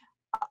 So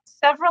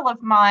several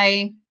of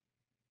my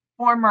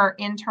former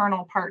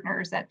internal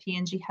partners at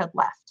P&G had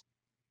left.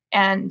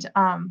 And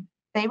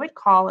they would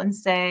call and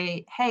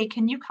say, hey,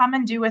 can you come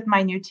and do with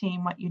my new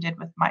team what you did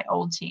with my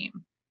old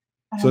team?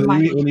 And So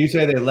when you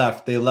say they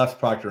left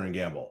Procter &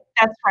 Gamble.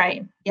 That's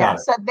right. Yeah.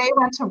 So they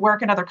went to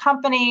work at other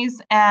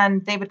companies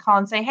and they would call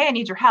and say, hey, I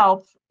need your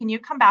help. Can you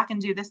come back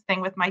and do this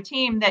thing with my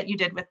team that you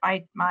did with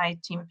my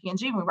team at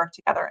P&G? And we worked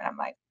together. And I'm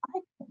like, I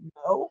don't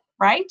know.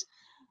 Right.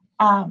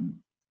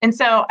 And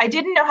so I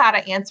didn't know how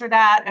to answer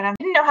that. And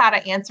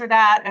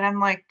I'm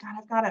like, God,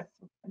 I've got a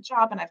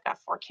job and I've got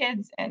 4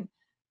 kids and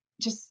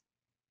just,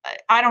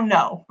 I don't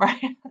know.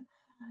 Right.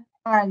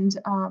 And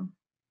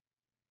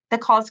the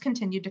calls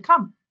continued to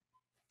come.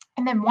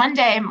 And then one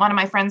day, one of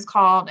my friends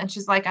called and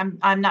she's like,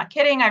 I'm not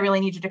kidding. I really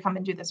need you to come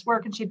and do this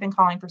work. And she'd been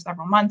calling for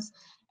several months.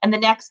 And the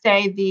next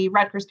day, the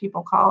Rutgers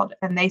people called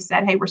and they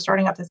said, hey, we're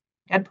starting up this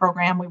ed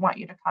program. We want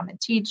you to come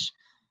and teach.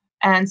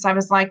 And so I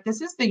was like,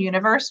 this is the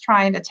universe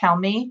trying to tell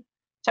me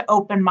to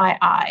open my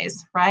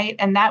eyes, right?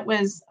 And that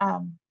was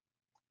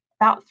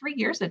about 3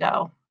 years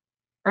ago,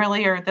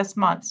 earlier this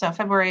month, so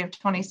February of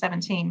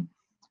 2017.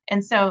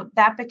 And so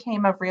that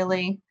became a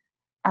really,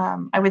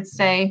 I would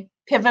say,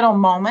 pivotal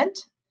moment,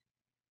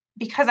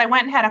 because I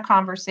went and had a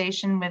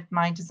conversation with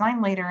my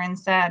design leader and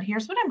said,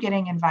 here's what I'm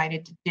getting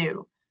invited to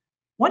do.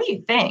 What do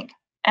you think?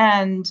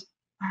 And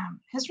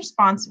his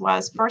response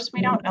was, first,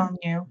 we don't own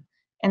you.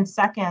 And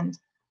second,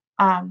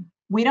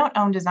 we don't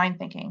own design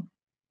thinking.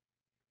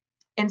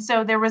 And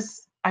so there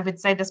was, I would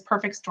say, this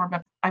perfect storm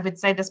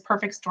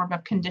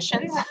of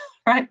conditions,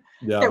 right?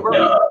 Yeah. That were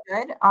really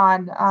good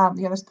on,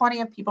 there's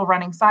plenty of people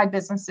running side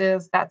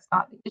businesses. That's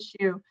not the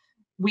issue.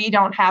 We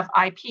don't have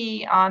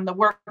IP on the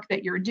work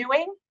that you're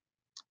doing.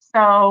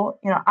 So,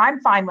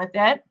 I'm fine with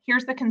it.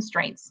 Here's the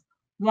constraints.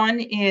 1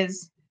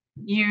 is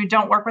you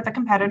don't work with a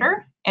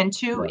competitor. And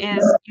 2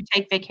 is you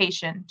take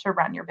vacation to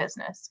run your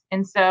business.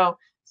 And so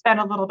spent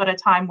a little bit of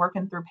time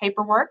working through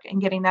paperwork and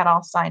getting that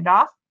all signed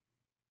off.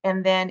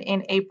 And then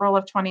in April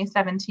of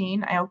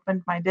 2017, I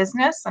opened my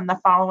business. And the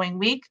following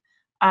week,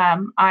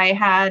 I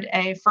had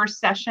a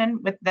first session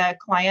with the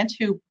client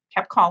who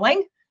kept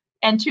calling.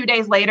 And 2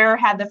 days later,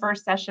 had the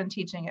first session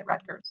teaching at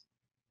Rutgers.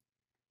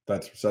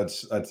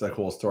 That's a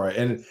cool story.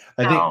 And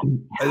I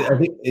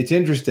think it's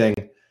interesting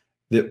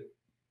that,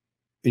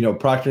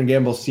 Procter &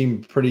 Gamble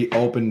seemed pretty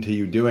open to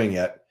you doing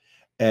it.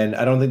 And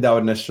I don't think that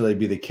would necessarily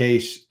be the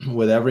case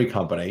with every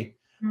company.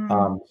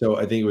 So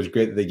I think it was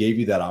great that they gave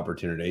you that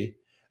opportunity.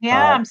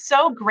 Yeah, I'm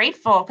so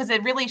grateful because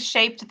it really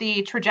shaped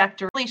the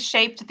trajectory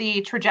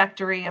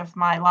of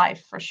my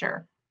life for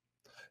sure.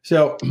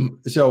 So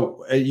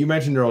you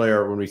mentioned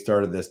earlier when we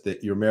started this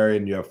that you're married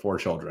and you have 4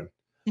 children.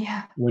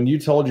 Yeah. When you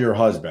told your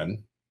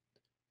husband,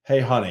 hey,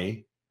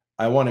 honey,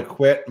 I want to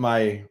quit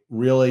my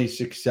really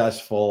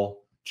successful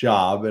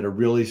job at a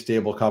really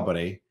stable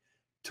company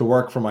to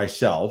work for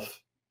myself,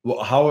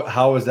 well,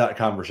 how was that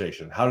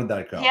conversation? How did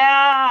that go?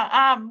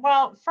 Yeah.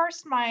 Well,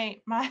 first,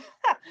 my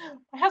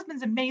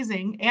husband's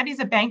amazing. Andy's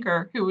a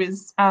banker who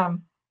is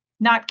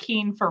not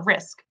keen for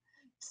risk.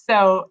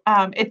 So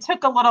it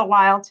took a little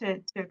while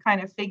to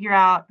kind of figure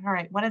out, all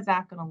right, what is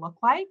that going to look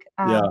like?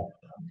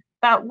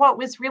 But what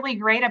was really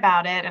great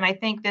about it, and I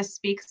think this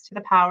speaks to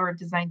the power of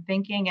design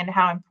thinking and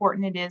how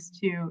important it is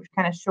to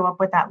kind of show up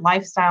with that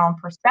lifestyle and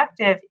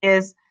perspective,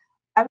 is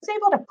I was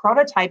able to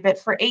prototype it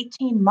for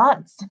 18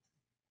 months.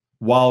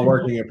 While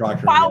working at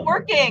Procter &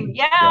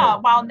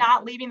 Gamble. While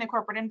not leaving the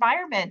corporate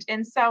environment.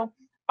 And so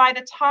by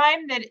the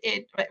time that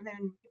then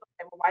people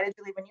say, well, why did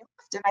you leave when you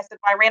left? And I said,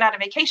 well, I ran out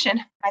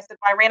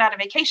of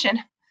vacation.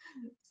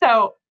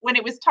 So when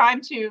it was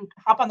time to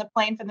hop on the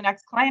plane for the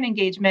next client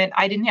engagement,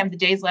 I didn't have the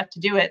days left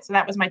to do it. So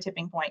that was my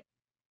tipping point,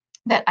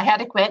 that I had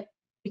to quit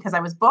because I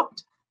was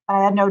booked.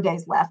 I had no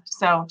days left.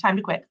 So time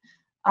to quit.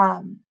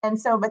 And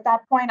so at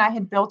that point, I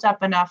had built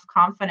up enough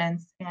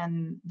confidence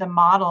in the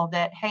model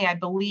that, hey, I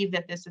believe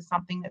that this is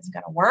something that's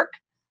going to work.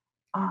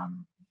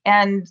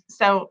 And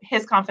so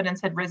his confidence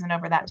had risen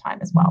over that time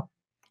as well.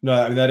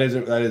 No, I mean, that is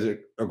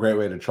a great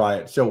way to try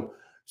it. So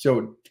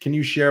can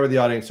you share with the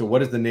audience, so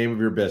what is the name of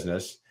your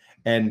business?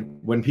 And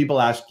when people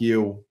ask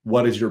you,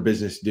 what does your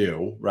business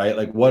do, right?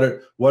 Like what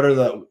are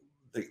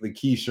the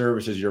key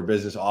services your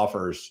business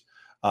offers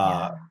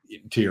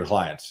to your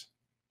clients?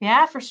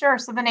 Yeah, for sure.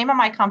 So the name of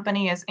my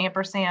company is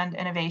Ampersand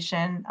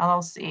Innovation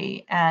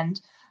LLC. And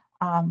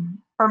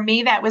for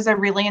me, that was a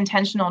really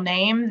intentional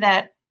name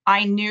that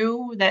I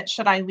knew that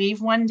should I leave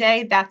one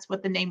day, that's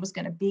what the name was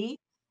going to be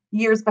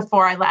years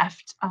before I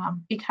left.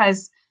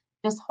 Because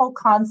this whole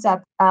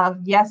concept of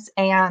yes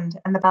and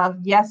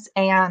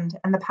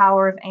the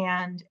power of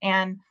and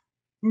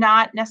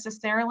not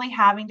necessarily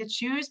having to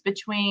choose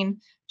between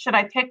should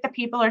I pick the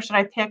people or should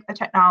I pick the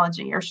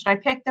technology or should I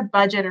pick the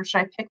budget or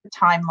should I pick the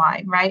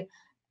timeline, right?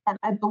 And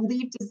I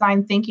believe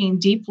design thinking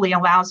deeply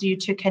allows you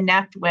to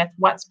connect with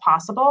what's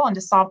possible and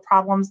to solve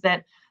problems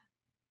that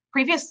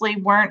previously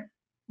weren't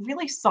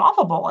really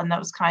solvable in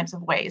those kinds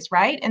of ways,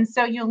 right? And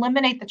so you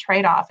eliminate the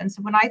trade off. And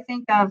so when I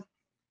think of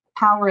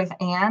power of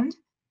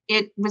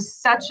it was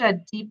such a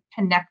deep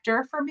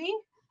connector for me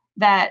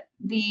that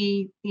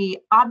the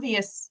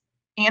obvious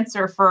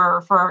answer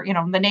for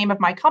the name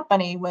of my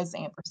company was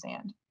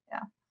Ampersand.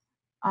 Yeah.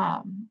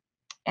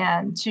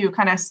 And to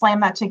kind of slam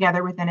that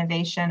together with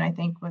innovation, I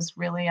think was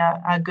really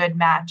a good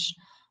match.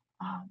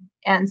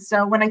 And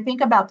so when I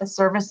think about the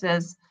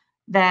services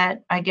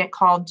that I get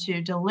called to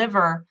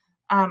deliver,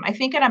 I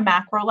think at a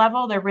macro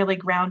level, they're really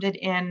grounded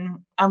in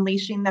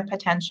unleashing the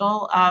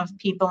potential of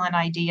people and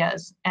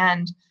ideas.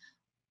 And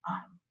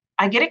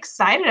I get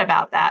excited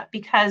about that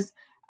because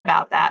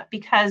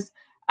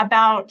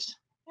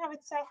I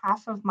would say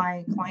half of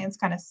my clients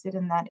kind of sit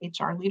in that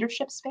HR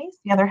leadership space.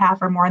 The other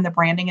half are more in the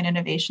branding and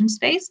innovation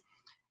space.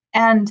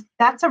 And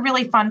that's a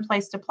really fun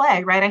place to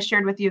play, right? I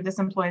shared with you this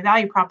employee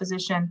value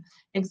proposition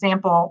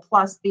example,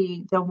 plus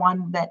the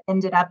one that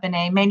ended up in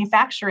a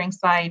manufacturing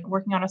site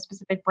working on a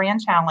specific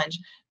brand challenge.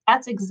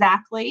 That's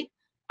exactly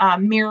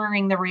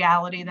mirroring the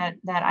reality that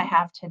I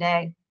have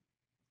today.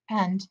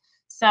 And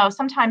so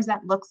sometimes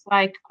that looks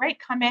like, great,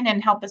 come in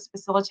and help us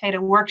facilitate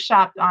a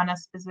workshop on a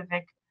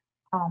specific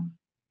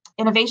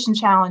innovation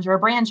challenge or a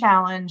brand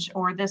challenge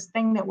or this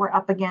thing that we're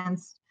up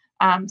against.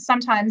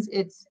 Sometimes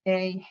it's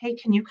hey,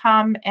 can you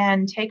come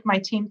and take my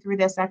team through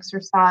this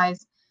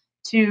exercise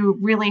to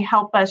really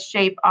help us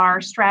shape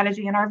our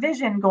strategy and our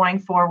vision going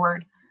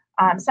forward?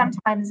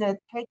 Sometimes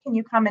it's, hey, can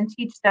you come and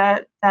teach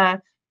the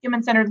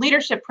human-centered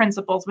leadership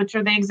principles, which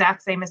are the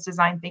exact same as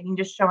design thinking,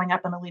 just showing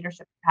up in a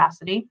leadership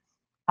capacity.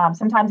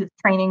 Sometimes it's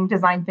training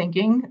design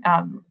thinking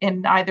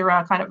in either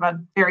a kind of a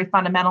very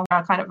fundamental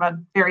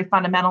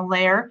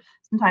layer.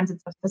 Sometimes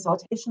it's a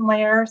facilitation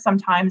layer.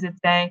 Sometimes it's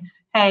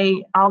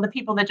hey, all the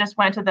people that just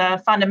went to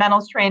the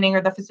fundamentals training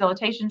or the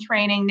facilitation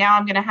training, now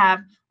I'm going to have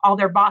all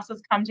their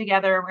bosses come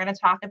together. We're going to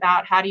talk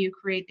about how do you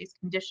create these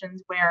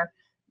conditions where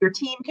your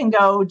team can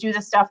go do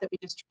the stuff that we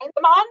just trained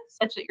them on,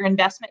 such that your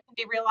investment can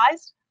be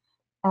realized.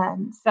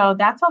 And so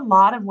that's a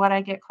lot of what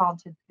I get called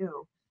to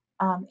do.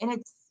 And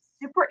it's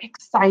super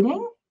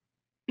exciting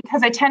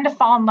because I tend to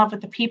fall in love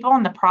with the people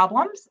and the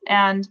problems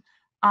and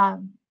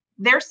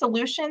their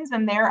solutions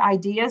and their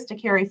ideas to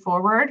carry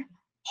forward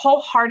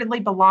wholeheartedly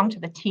belong to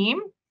the team.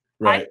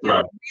 Right. I feel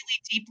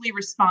really deeply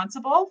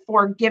responsible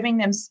for giving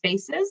them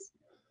spaces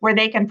where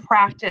they can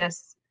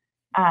practice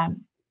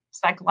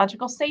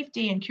psychological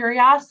safety and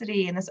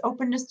curiosity and this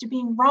openness to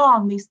being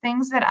wrong, these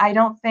things that I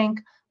don't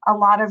think a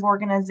lot of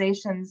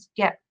organizations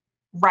get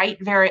right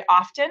very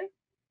often.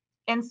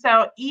 And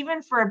so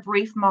even for a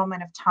brief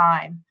moment of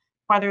time,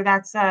 whether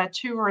that's a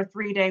 2 or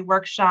 3 day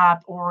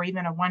workshop or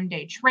even a 1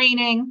 day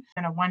training,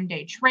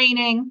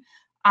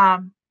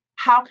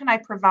 how can I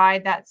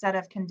provide that set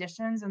of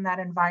conditions and that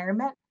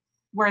environment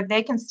where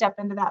they can step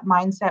into that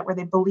mindset where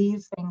they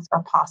believe things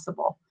are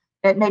possible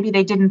that maybe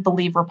they didn't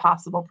believe were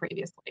possible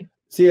previously?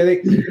 See,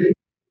 I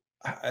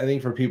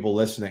think for people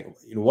listening,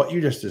 what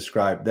you just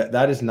described,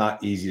 that is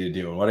not easy to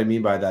do. And what I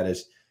mean by that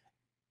is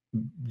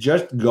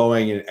just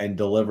going and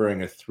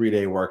delivering a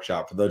 3-day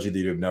workshop, for those of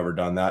you who have never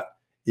done that,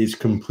 is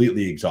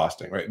completely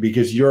exhausting, right?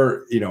 Because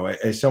you're,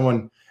 as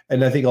someone,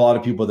 and I think a lot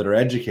of people that are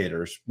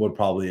educators would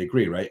probably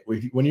agree, right?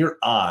 When you're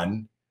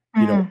on,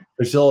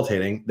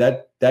 facilitating,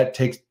 that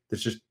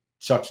just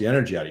sucks the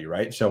energy out of you,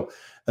 right? So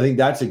I think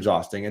that's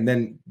exhausting. And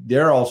then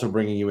they're also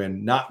bringing you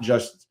in, not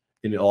just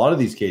in a lot of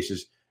these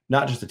cases,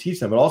 not just to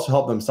teach them, but also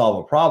help them solve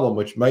a problem,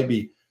 which might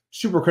be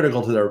super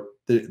critical to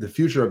the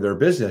future of their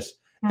business.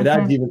 It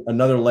adds even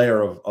another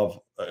layer of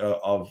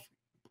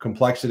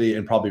complexity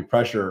and probably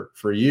pressure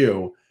for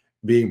you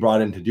being brought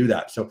in to do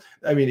that. So,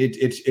 I mean,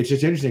 it's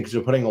just interesting because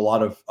you're putting a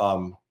lot of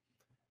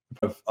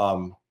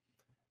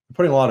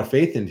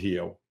faith into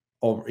you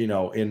over,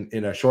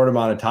 in a short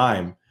amount of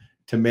time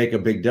to make a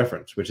big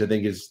difference, which I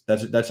think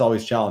that's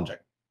always challenging.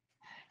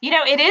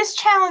 It is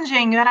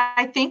challenging, but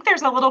I think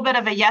there's a little bit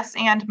of a yes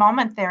and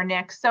moment there,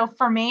 Nick. So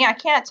for me, I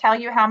can't tell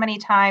you how many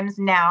times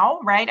now,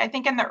 right? I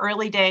think in the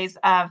early days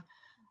of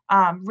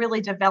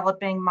really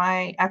developing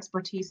my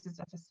expertise as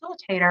a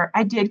facilitator,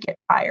 I did get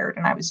tired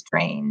and I was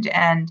drained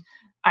and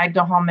I'd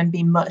go home and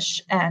be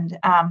mush. And,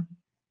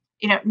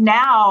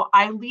 now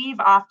I leave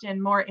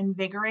often more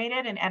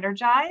invigorated and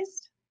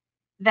energized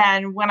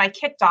than when I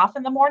kicked off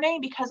in the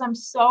morning because I'm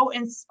so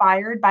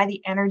inspired by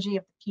the energy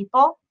of the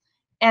people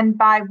and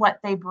by what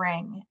they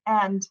bring.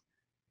 And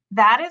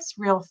that is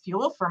real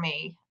fuel for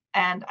me.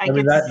 and I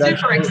mean, get that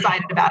super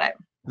excited about it.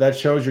 That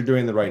shows you're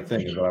doing the right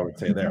thing, is what I would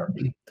say there.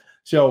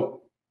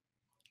 So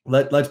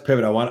let's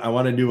pivot. I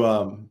want to do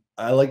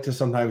I like to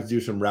sometimes do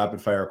some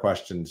rapid fire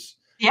questions.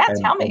 Yeah,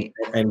 tell me.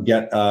 And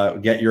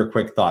get your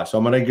quick thoughts. So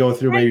I'm going to go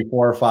through maybe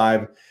 4 or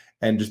 5,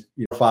 and just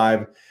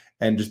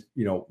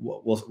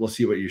we'll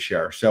see what you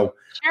share. So,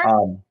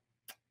 sure.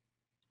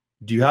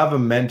 Do you have a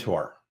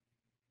mentor?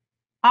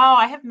 Oh,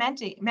 I have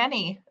many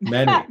many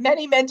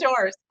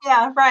mentors.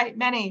 Yeah, right,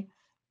 many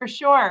for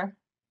sure.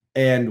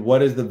 And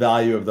what is the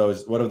value of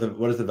those? What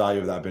is the value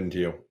of that been to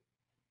you?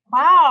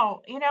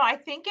 Wow, I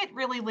think it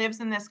really lives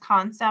in this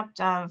concept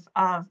of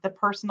the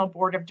personal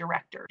board of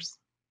directors.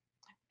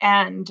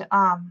 And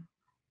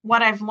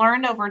what I've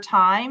learned over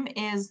time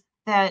is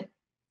that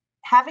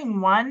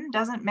having one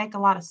doesn't make a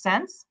lot of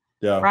sense.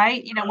 Yeah.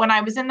 Right. When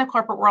I was in the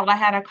corporate world, I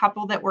had a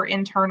couple that were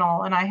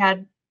internal and I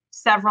had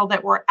several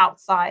that were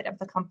outside of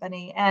the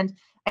company. And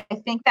I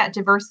think that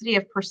diversity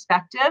of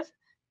perspective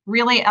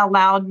really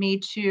allowed me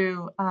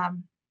to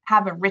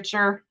have a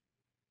richer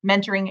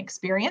mentoring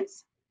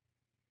experience.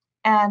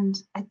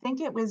 And I think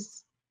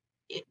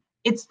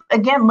it's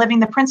again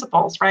living the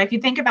principles, right? If you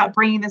think about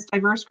bringing this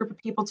diverse group of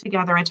people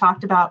together, I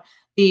talked about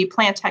the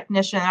plant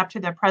technician up to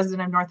the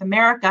president of North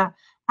America,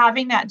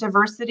 having that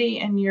diversity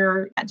in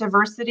your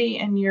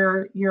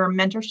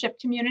mentorship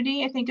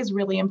community, I think is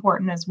really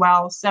important as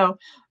well. So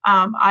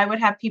I would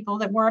have people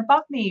that were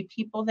above me,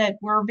 people that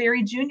were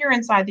very junior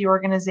inside the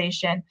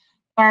organization,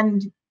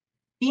 and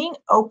being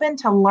open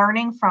to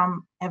learning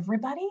from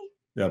everybody.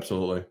 Yeah,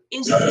 absolutely.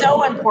 Is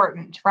so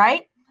important,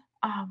 right?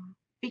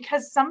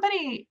 Because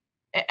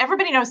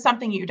everybody knows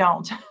something you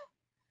don't.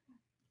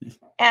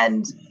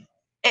 And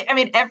I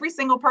mean, every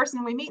single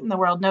person we meet in the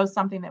world knows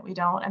something that we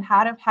don't. And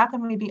how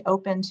can we be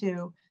open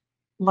to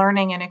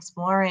learning and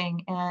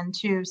exploring and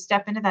to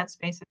step into that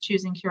space of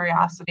choosing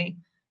curiosity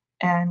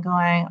and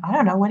going, I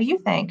don't know, what do you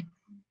think?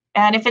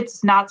 And if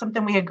it's not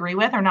something we agree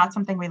with or not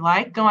something we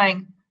like,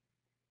 going,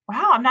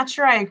 wow, I'm not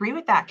sure I agree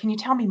with that. Can you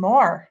tell me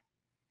more?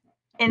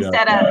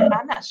 Instead of,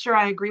 I'm not sure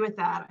I agree with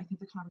that. I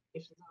think the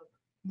conversation's over.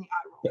 The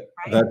eye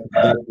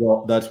roll,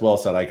 right? That's well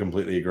said. I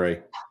completely agree.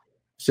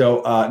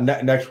 So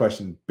next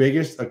question,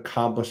 biggest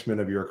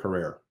accomplishment of your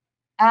career?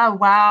 Oh,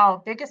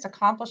 wow. Biggest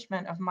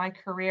accomplishment of my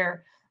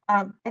career.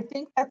 I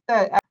think that's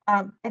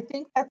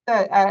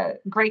a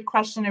great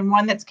question, and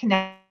one that's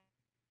connected to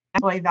the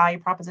employee value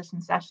proposition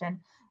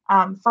session.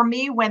 For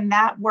me, when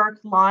that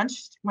work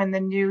launched, when the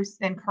new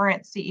and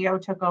current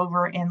CEO took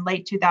over in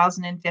late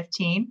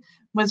 2015,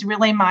 was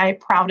really my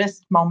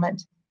proudest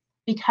moment,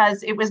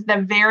 because it was the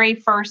very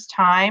first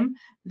time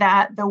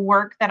that the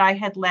work that I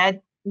had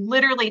led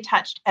literally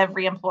touched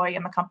every employee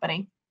in the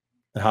company.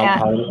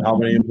 How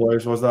many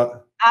employees was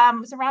that? It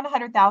was around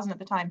 100,000 at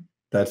the time.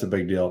 That's a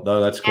big deal. No,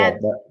 that's cool.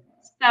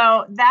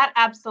 So that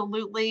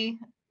absolutely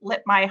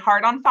lit my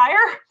heart on fire,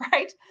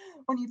 right?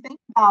 When you think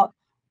about,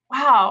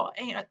 wow,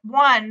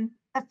 one,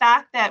 the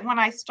fact that when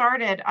I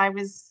started, I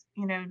was,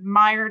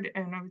 mired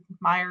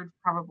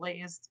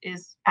probably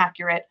is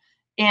accurate,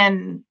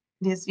 in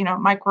these,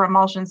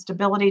 microemulsion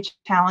stability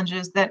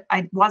challenges that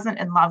I wasn't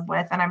in love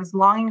with. And I was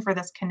longing for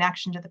this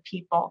connection to the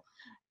people.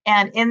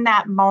 And in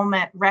that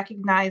moment,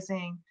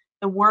 recognizing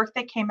the work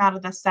that came out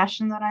of the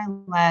session that I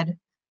led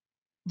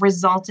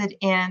resulted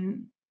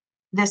in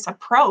this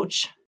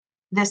approach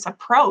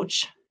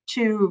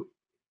to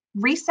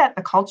reset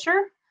the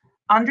culture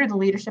under the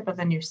leadership of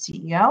a new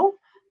CEO,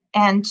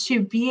 and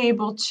to be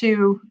able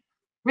to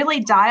really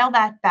dial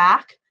that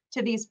back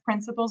to these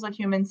principles of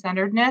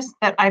human-centeredness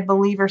that I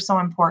believe are so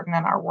important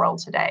in our world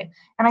today.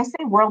 And I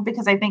say world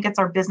because I think it's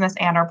our business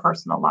and our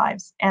personal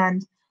lives.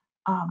 And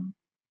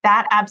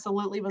that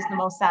absolutely was the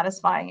most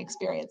satisfying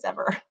experience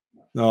ever.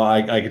 No,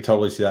 I could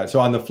totally see that. So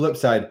on the flip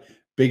side,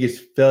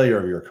 biggest failure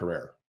of your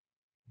career?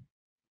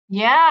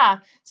 Yeah.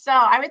 So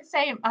I would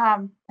say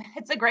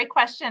it's a great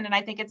question. And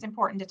I think it's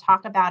important to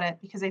talk about it,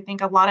 because I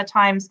think a lot of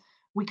times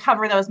we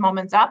cover those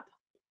moments up.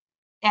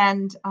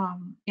 And,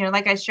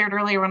 like I shared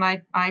earlier, when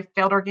I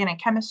failed organic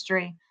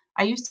chemistry,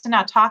 I used to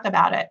not talk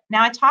about it.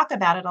 Now I talk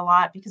about it a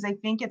lot because I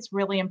think it's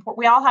really important.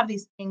 We all have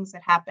these things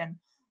that happen.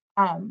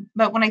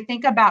 But when I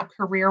think about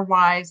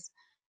career-wise,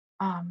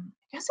 I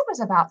guess it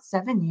was about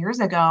 7 years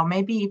ago,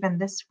 maybe even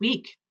this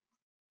week.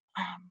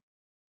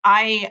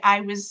 My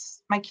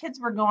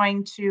kids were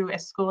going to a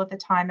school at the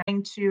time,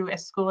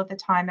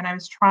 and I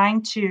was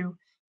trying to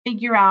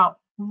figure out,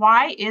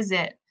 why is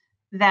it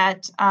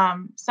that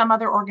some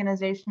other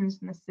organizations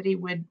in the city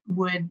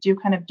would do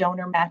kind of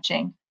donor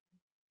matching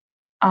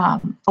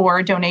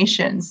for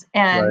donations.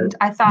 And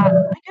I thought,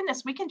 my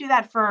goodness, we can do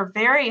that for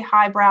very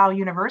highbrow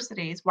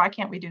universities. Why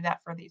can't we do that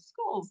for these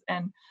schools?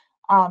 And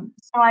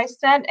so I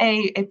sent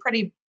a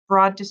pretty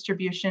broad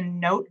distribution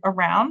note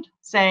around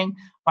saying,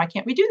 why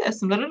can't we do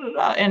this? And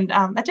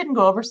that didn't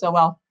go over so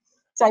well.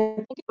 So I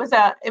think it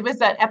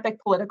was an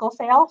epic political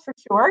fail for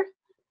sure.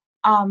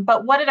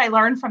 But what did I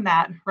learn from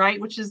that,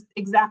 right? Which is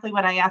exactly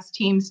what I ask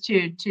teams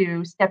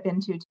to step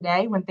into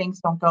today when things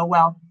don't go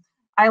well.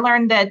 I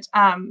learned that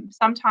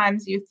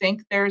sometimes you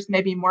think there's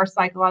maybe more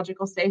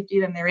psychological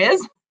safety than there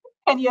is.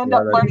 and you end Yeah,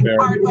 up that's learning the fair.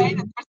 hard way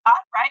that there's not,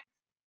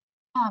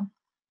 right?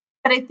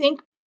 But I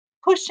think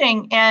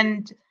pushing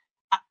and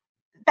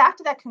back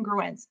to that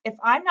congruence, if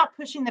I'm not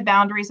pushing the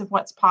boundaries of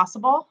what's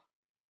possible,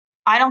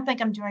 I don't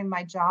think I'm doing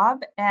my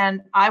job.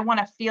 And I want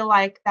to feel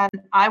like that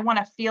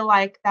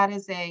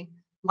is a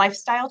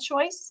lifestyle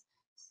choice.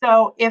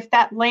 So if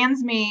that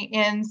lands me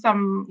in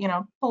some,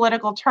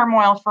 political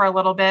turmoil for a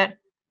little bit,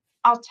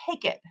 I'll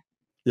take it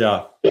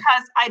Yeah.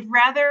 because I'd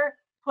rather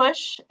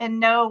push and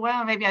know,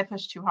 well, maybe I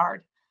pushed too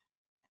hard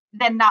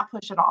than not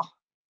push at all.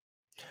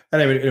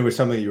 And I mean, it was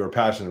something that you were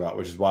passionate about,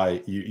 which is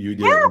why you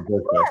did it in the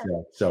first place.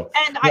 Yeah. So,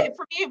 And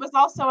for me, it was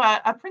also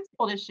a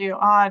principled issue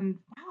on,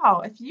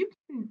 wow, if you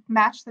can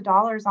match the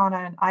dollars on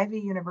an Ivy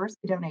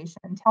University donation,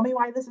 tell me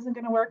why this isn't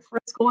going to work for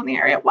a school in the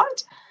area.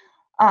 What?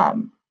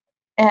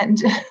 And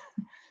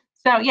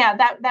so, yeah,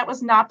 that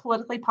was not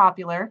politically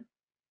popular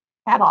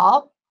at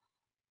all.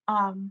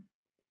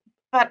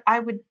 But I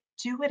would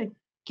do it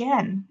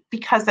again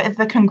because of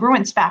the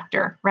congruence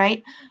factor,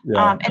 right?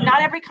 yeah. And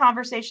not every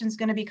conversation is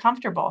going to be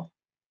comfortable.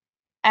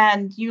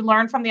 And you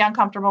learn from the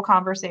uncomfortable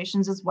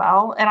conversations as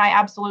well. And I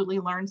absolutely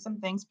learned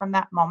some things from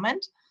that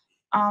moment.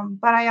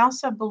 But I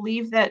also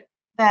believe that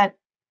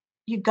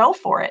you go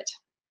for it,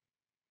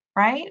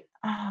 right?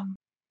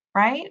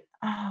 Right.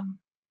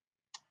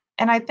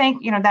 And I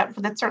think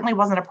that certainly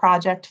wasn't a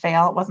project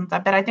fail. It wasn't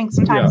that, but I think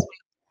sometimes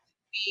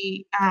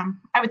I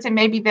would say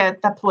maybe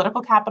the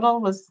political capital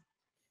was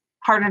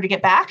harder to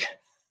get back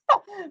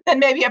than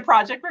maybe a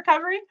project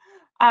recovery.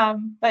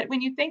 But when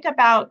you think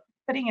about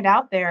putting it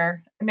out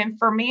there, I mean,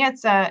 for me,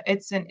 it's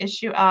an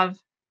issue of,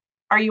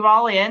 are you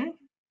all in,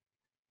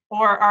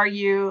 or are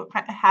you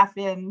half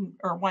in,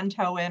 or one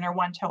toe in or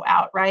one toe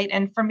out, right?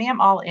 And for me, I'm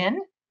all in,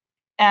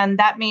 and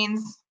that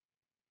means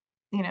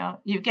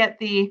you get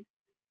the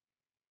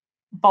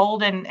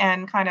bold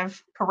and kind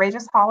of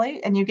courageous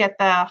Holly, and you get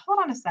the hold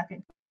on a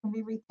second, can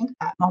we rethink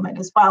that moment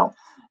as well,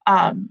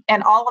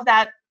 and all of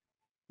that.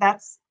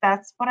 That's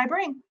what I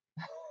bring.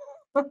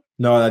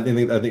 No,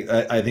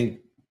 I think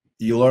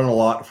you learn a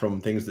lot from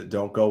things that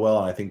don't go well.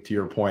 And I think to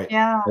your point,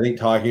 Yeah. I think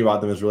talking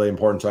about them is really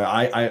important. So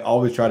I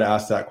always try to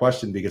ask that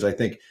question because I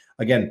think,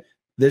 again,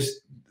 this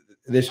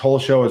whole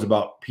show is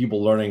about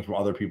people learning from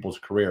other people's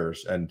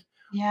careers and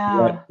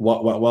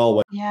what went well,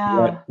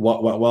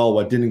 what went well,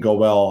 what didn't go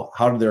well,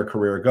 how did their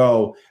career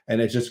go?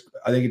 And it's just,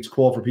 I think it's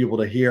cool for people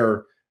to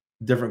hear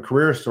different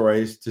career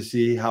stories to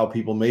see how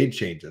people made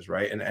changes,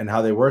 right? And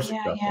how they were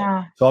successful.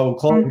 Yeah. So I will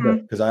close with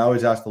it because I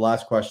always ask the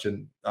last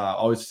question,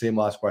 always the same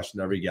last question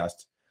to every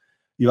guest.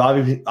 You've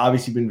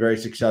obviously been very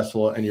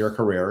successful in your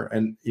career,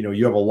 and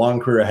you have a long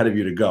career ahead of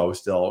you to go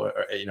still.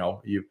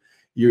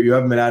 You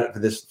haven't been at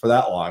it for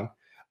that long.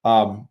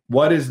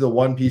 What is the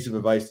one piece of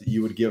advice that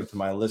you would give to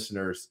my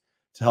listeners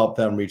to help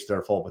them reach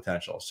their full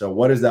potential? So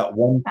what is that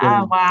one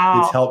thing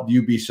that's helped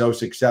you be so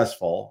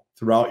successful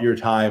throughout your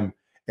time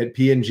at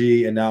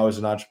P&G and now as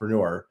an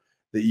entrepreneur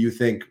that you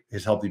think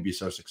has helped you be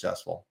so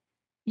successful?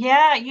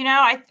 Yeah,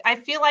 I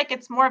feel like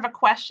it's more of a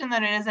question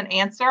than it is an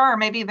answer, or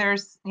maybe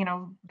there's,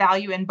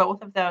 value in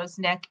both of those,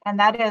 Nick. And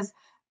that is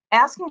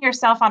asking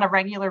yourself on a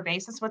regular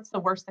basis, what's the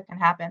worst that can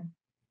happen?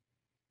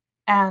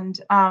 And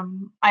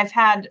I've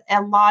had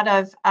a lot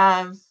of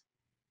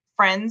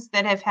friends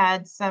that have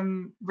had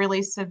some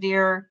really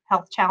severe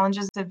health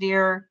challenges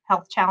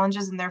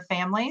in their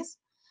families.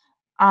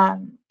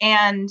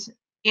 And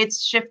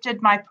it's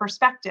shifted my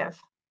perspective,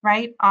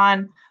 right,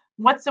 on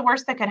what's the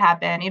worst that could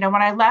happen.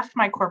 When I left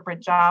my corporate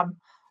job,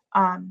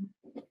 I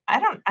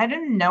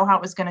didn't know how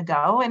it was going to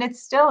go. And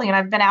it's still,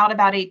 I've been out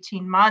about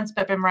 18 months,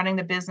 but been running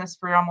the business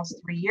for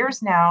almost 3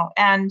 years now.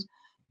 And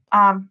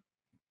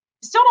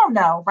still don't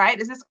know, right?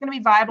 Is this going to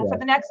be viable for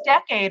the next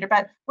decade?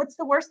 But what's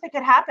the worst that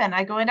could happen?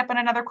 I go end up in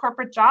another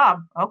corporate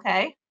job.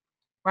 Okay.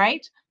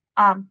 Right.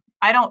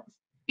 I don't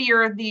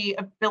fear the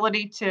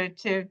ability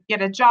to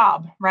get a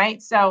job.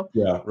 Right. So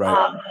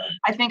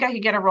I think I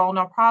could get a role,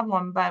 no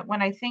problem. But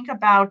when I think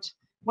about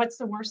what's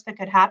the worst that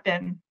could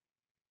happen,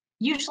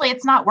 usually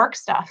it's not work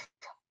stuff.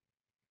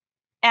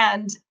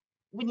 And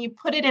when you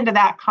put it into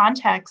that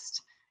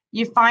context,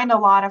 you find a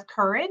lot of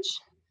courage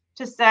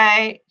to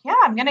say, yeah,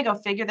 I'm going to go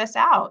figure this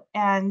out.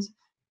 And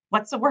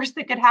what's the worst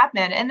that could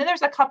happen? And then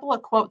there's a couple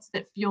of quotes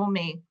that fuel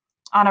me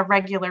on a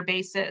regular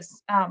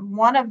basis.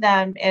 One of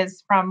them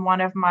is from one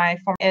of my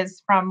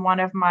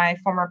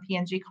former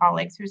P&G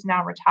colleagues who's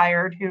now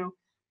retired, who,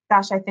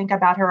 gosh, I think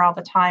about her all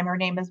the time. Her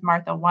name is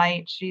Martha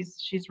White.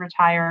 She's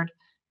retired,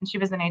 and she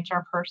was an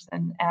HR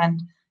person.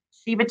 And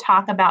she would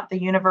talk about the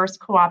universe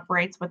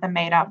cooperates with a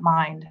made-up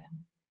mind.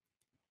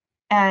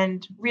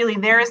 And really,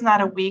 there is not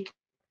a week,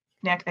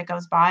 Nick, that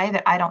goes by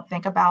that I don't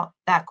think about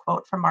that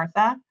quote from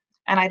Martha,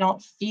 and I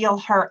don't feel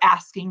her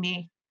asking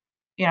me,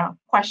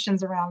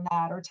 questions around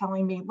that, or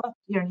telling me, look,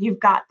 you've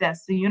got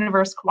this. The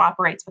universe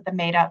cooperates with a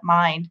made-up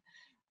mind.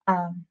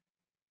 And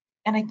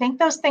I think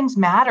those things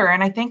matter.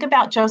 And I think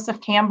about Joseph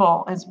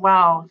Campbell as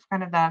well,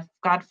 kind of the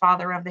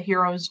godfather of the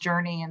hero's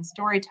journey and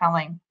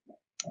storytelling.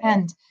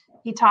 And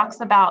he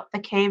talks about the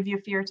cave you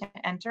fear to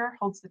enter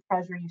holds the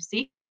treasure you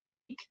seek.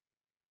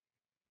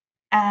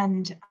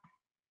 And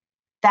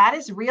that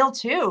is real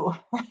too.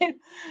 Right?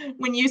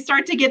 When you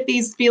start to get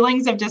these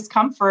feelings of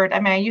discomfort, I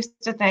mean, I used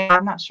to think,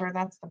 I'm not sure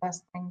that's the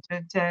best thing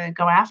to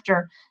go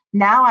after.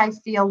 Now I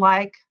feel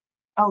like,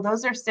 oh,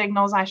 those are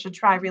signals I should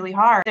try really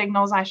hard,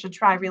 signals I should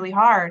try really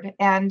hard.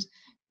 And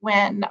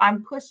when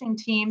I'm pushing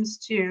teams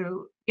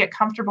to get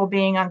comfortable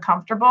being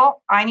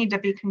uncomfortable, I need to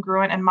be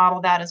congruent and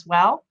model that as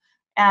well.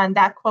 And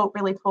that quote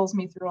really pulls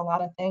me through a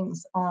lot of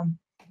things.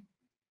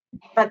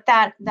 But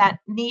that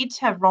need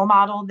to role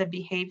model the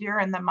behavior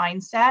and the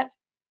mindset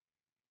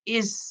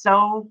is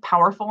so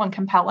powerful and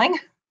compelling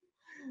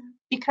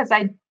because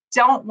I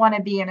don't want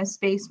to be in a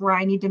space where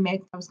I need to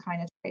make those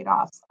kind of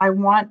trade-offs. I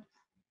want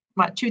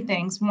two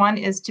things. One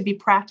is to be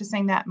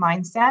practicing that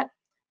mindset,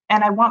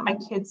 and I want my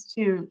kids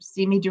to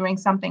see me doing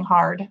something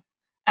hard.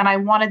 And I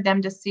wanted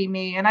them to see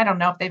me, and I don't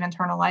know if they've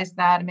internalized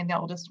that. I mean, the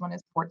oldest one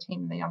is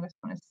 14, the youngest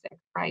one is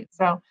 6, right?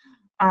 So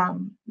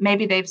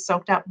maybe they've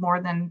soaked up more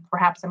than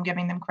perhaps I'm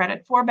giving them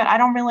credit for, but I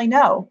don't really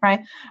know,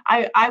 right?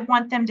 I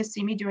want them to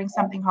see me doing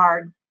something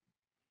hard.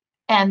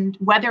 And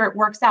whether it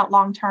works out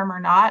long-term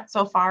or not,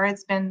 so far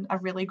it's been a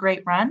really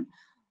great run.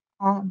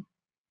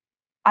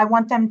 I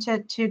want them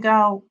to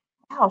go,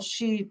 wow,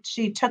 she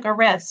took a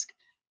risk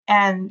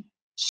and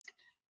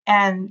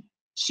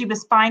she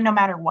was fine no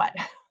matter what.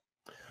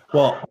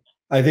 Well,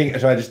 I think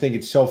so. I just think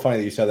it's so funny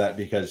that you said that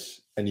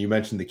because, and you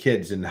mentioned the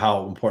kids and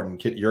how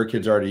important your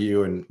kids are to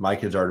you and my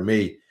kids are to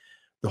me.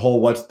 The whole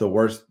what's the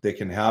worst that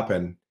can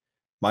happen.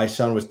 My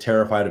son was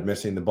terrified of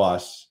missing the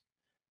bus.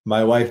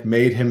 My wife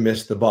made him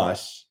miss the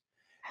bus.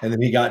 And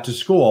then he got to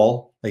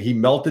school, like he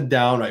melted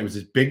down. It was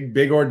this big,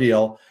 big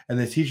ordeal. And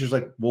the teacher's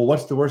like, well,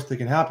 what's the worst that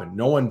can happen?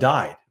 No one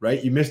died,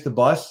 right? You missed the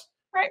bus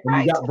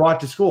and you got brought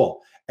to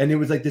school. And it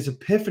was like this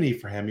epiphany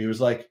for him. He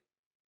was like,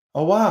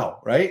 oh,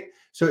 wow, right?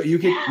 So you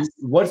can,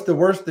 what's the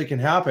worst that can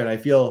happen? I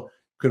feel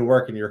could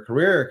work in your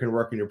career, it can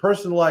work in your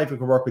personal life, it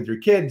can work with your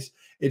kids.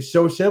 It's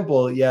so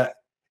simple, yet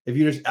if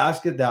you just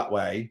ask it that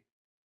way,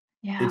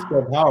 it's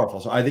so powerful.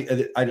 So I think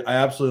I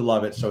absolutely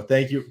love it. So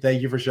thank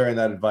you for sharing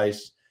that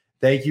advice.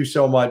 Thank you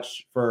so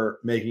much for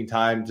making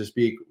time to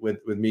speak with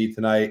me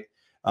tonight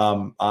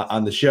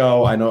on the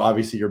show. I know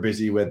obviously you're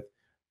busy with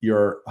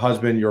your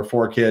husband, your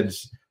 4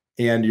 kids,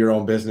 and your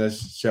own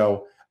business.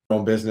 So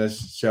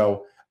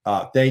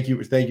thank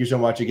you so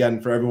much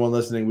again. For everyone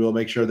listening, we'll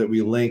make sure that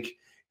we link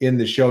in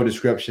the show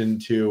description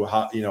to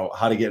how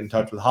to get in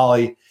touch with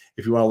Holly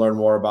if you want to learn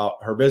more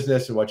about her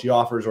business and what she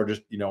offers, or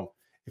just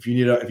if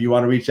you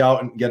want to reach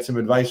out and get some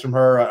advice from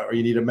her, or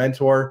you need a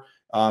mentor.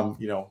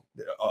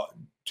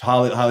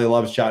 Holly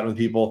loves chatting with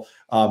people.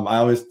 I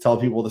always tell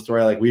people the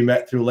story, like we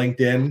met through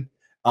LinkedIn,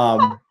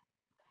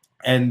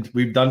 and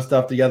we've done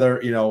stuff together.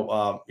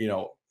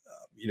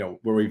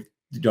 Where we've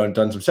done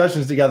some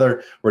sessions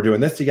together. We're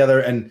doing this together.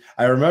 And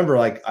I remember,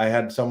 like, I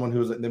had someone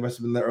who they must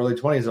have been in their early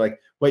 20s. They're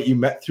like, wait, you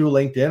met through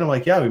LinkedIn? I'm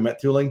like, yeah, we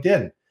met through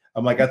LinkedIn.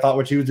 I'm like, I thought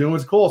what she was doing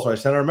was cool. So I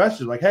sent her a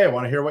message like, hey, I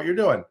want to hear what you're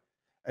doing.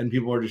 And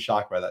people were just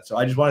shocked by that. So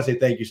I just want to say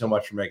thank you so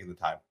much for making the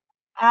time.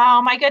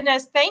 Oh my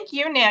goodness. Thank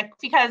you, Nick,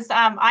 because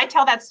I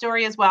tell that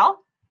story as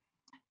well,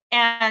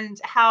 and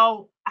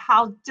how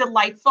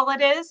delightful it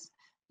is,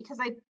 because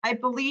I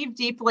believe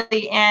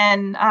deeply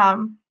in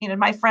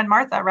my friend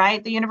Martha,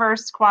 right? The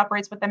universe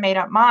cooperates with the made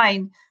up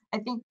mind. I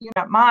think the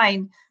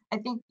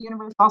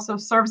universe also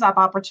serves up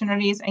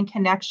opportunities and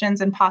connections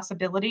and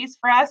possibilities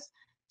for us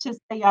to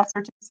say yes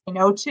or to say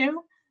no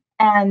to.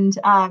 And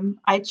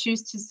I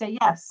choose to say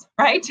yes,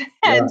 right?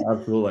 And yeah,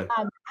 absolutely.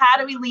 How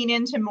do we lean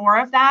into more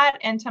of that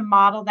and to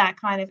model that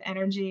kind of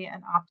energy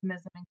and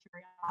optimism and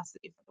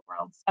curiosity for the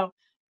world? So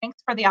thanks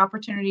for the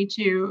opportunity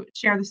to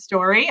share the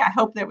story. I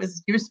hope that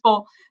was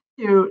useful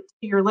to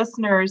your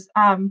listeners.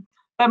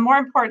 But more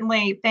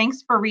importantly,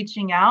 thanks for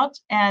reaching out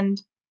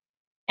and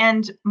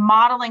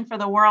modeling for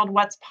the world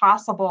what's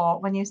possible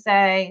when you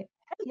say,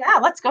 yeah,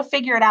 let's go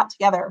figure it out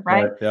together,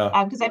 right?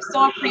 Yeah. Because I've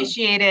so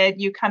appreciated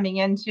you coming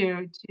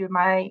into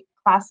my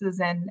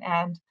classes and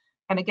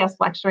I guess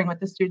lecturing with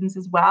the students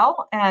as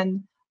well.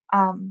 And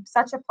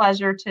such a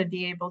pleasure to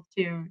be able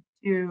to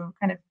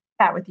kind of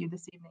chat with you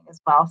this evening as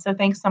well. So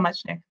thanks so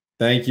much, Nick.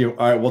 Thank you.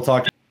 All right, we'll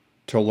talk.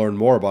 To learn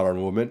more about our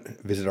movement,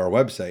 visit our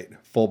website,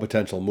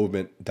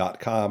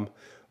 fullpotentialmovement.com,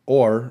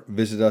 or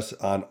visit us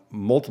on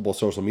multiple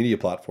social media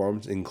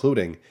platforms,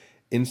 including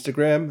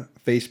Instagram,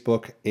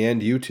 Facebook,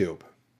 and YouTube.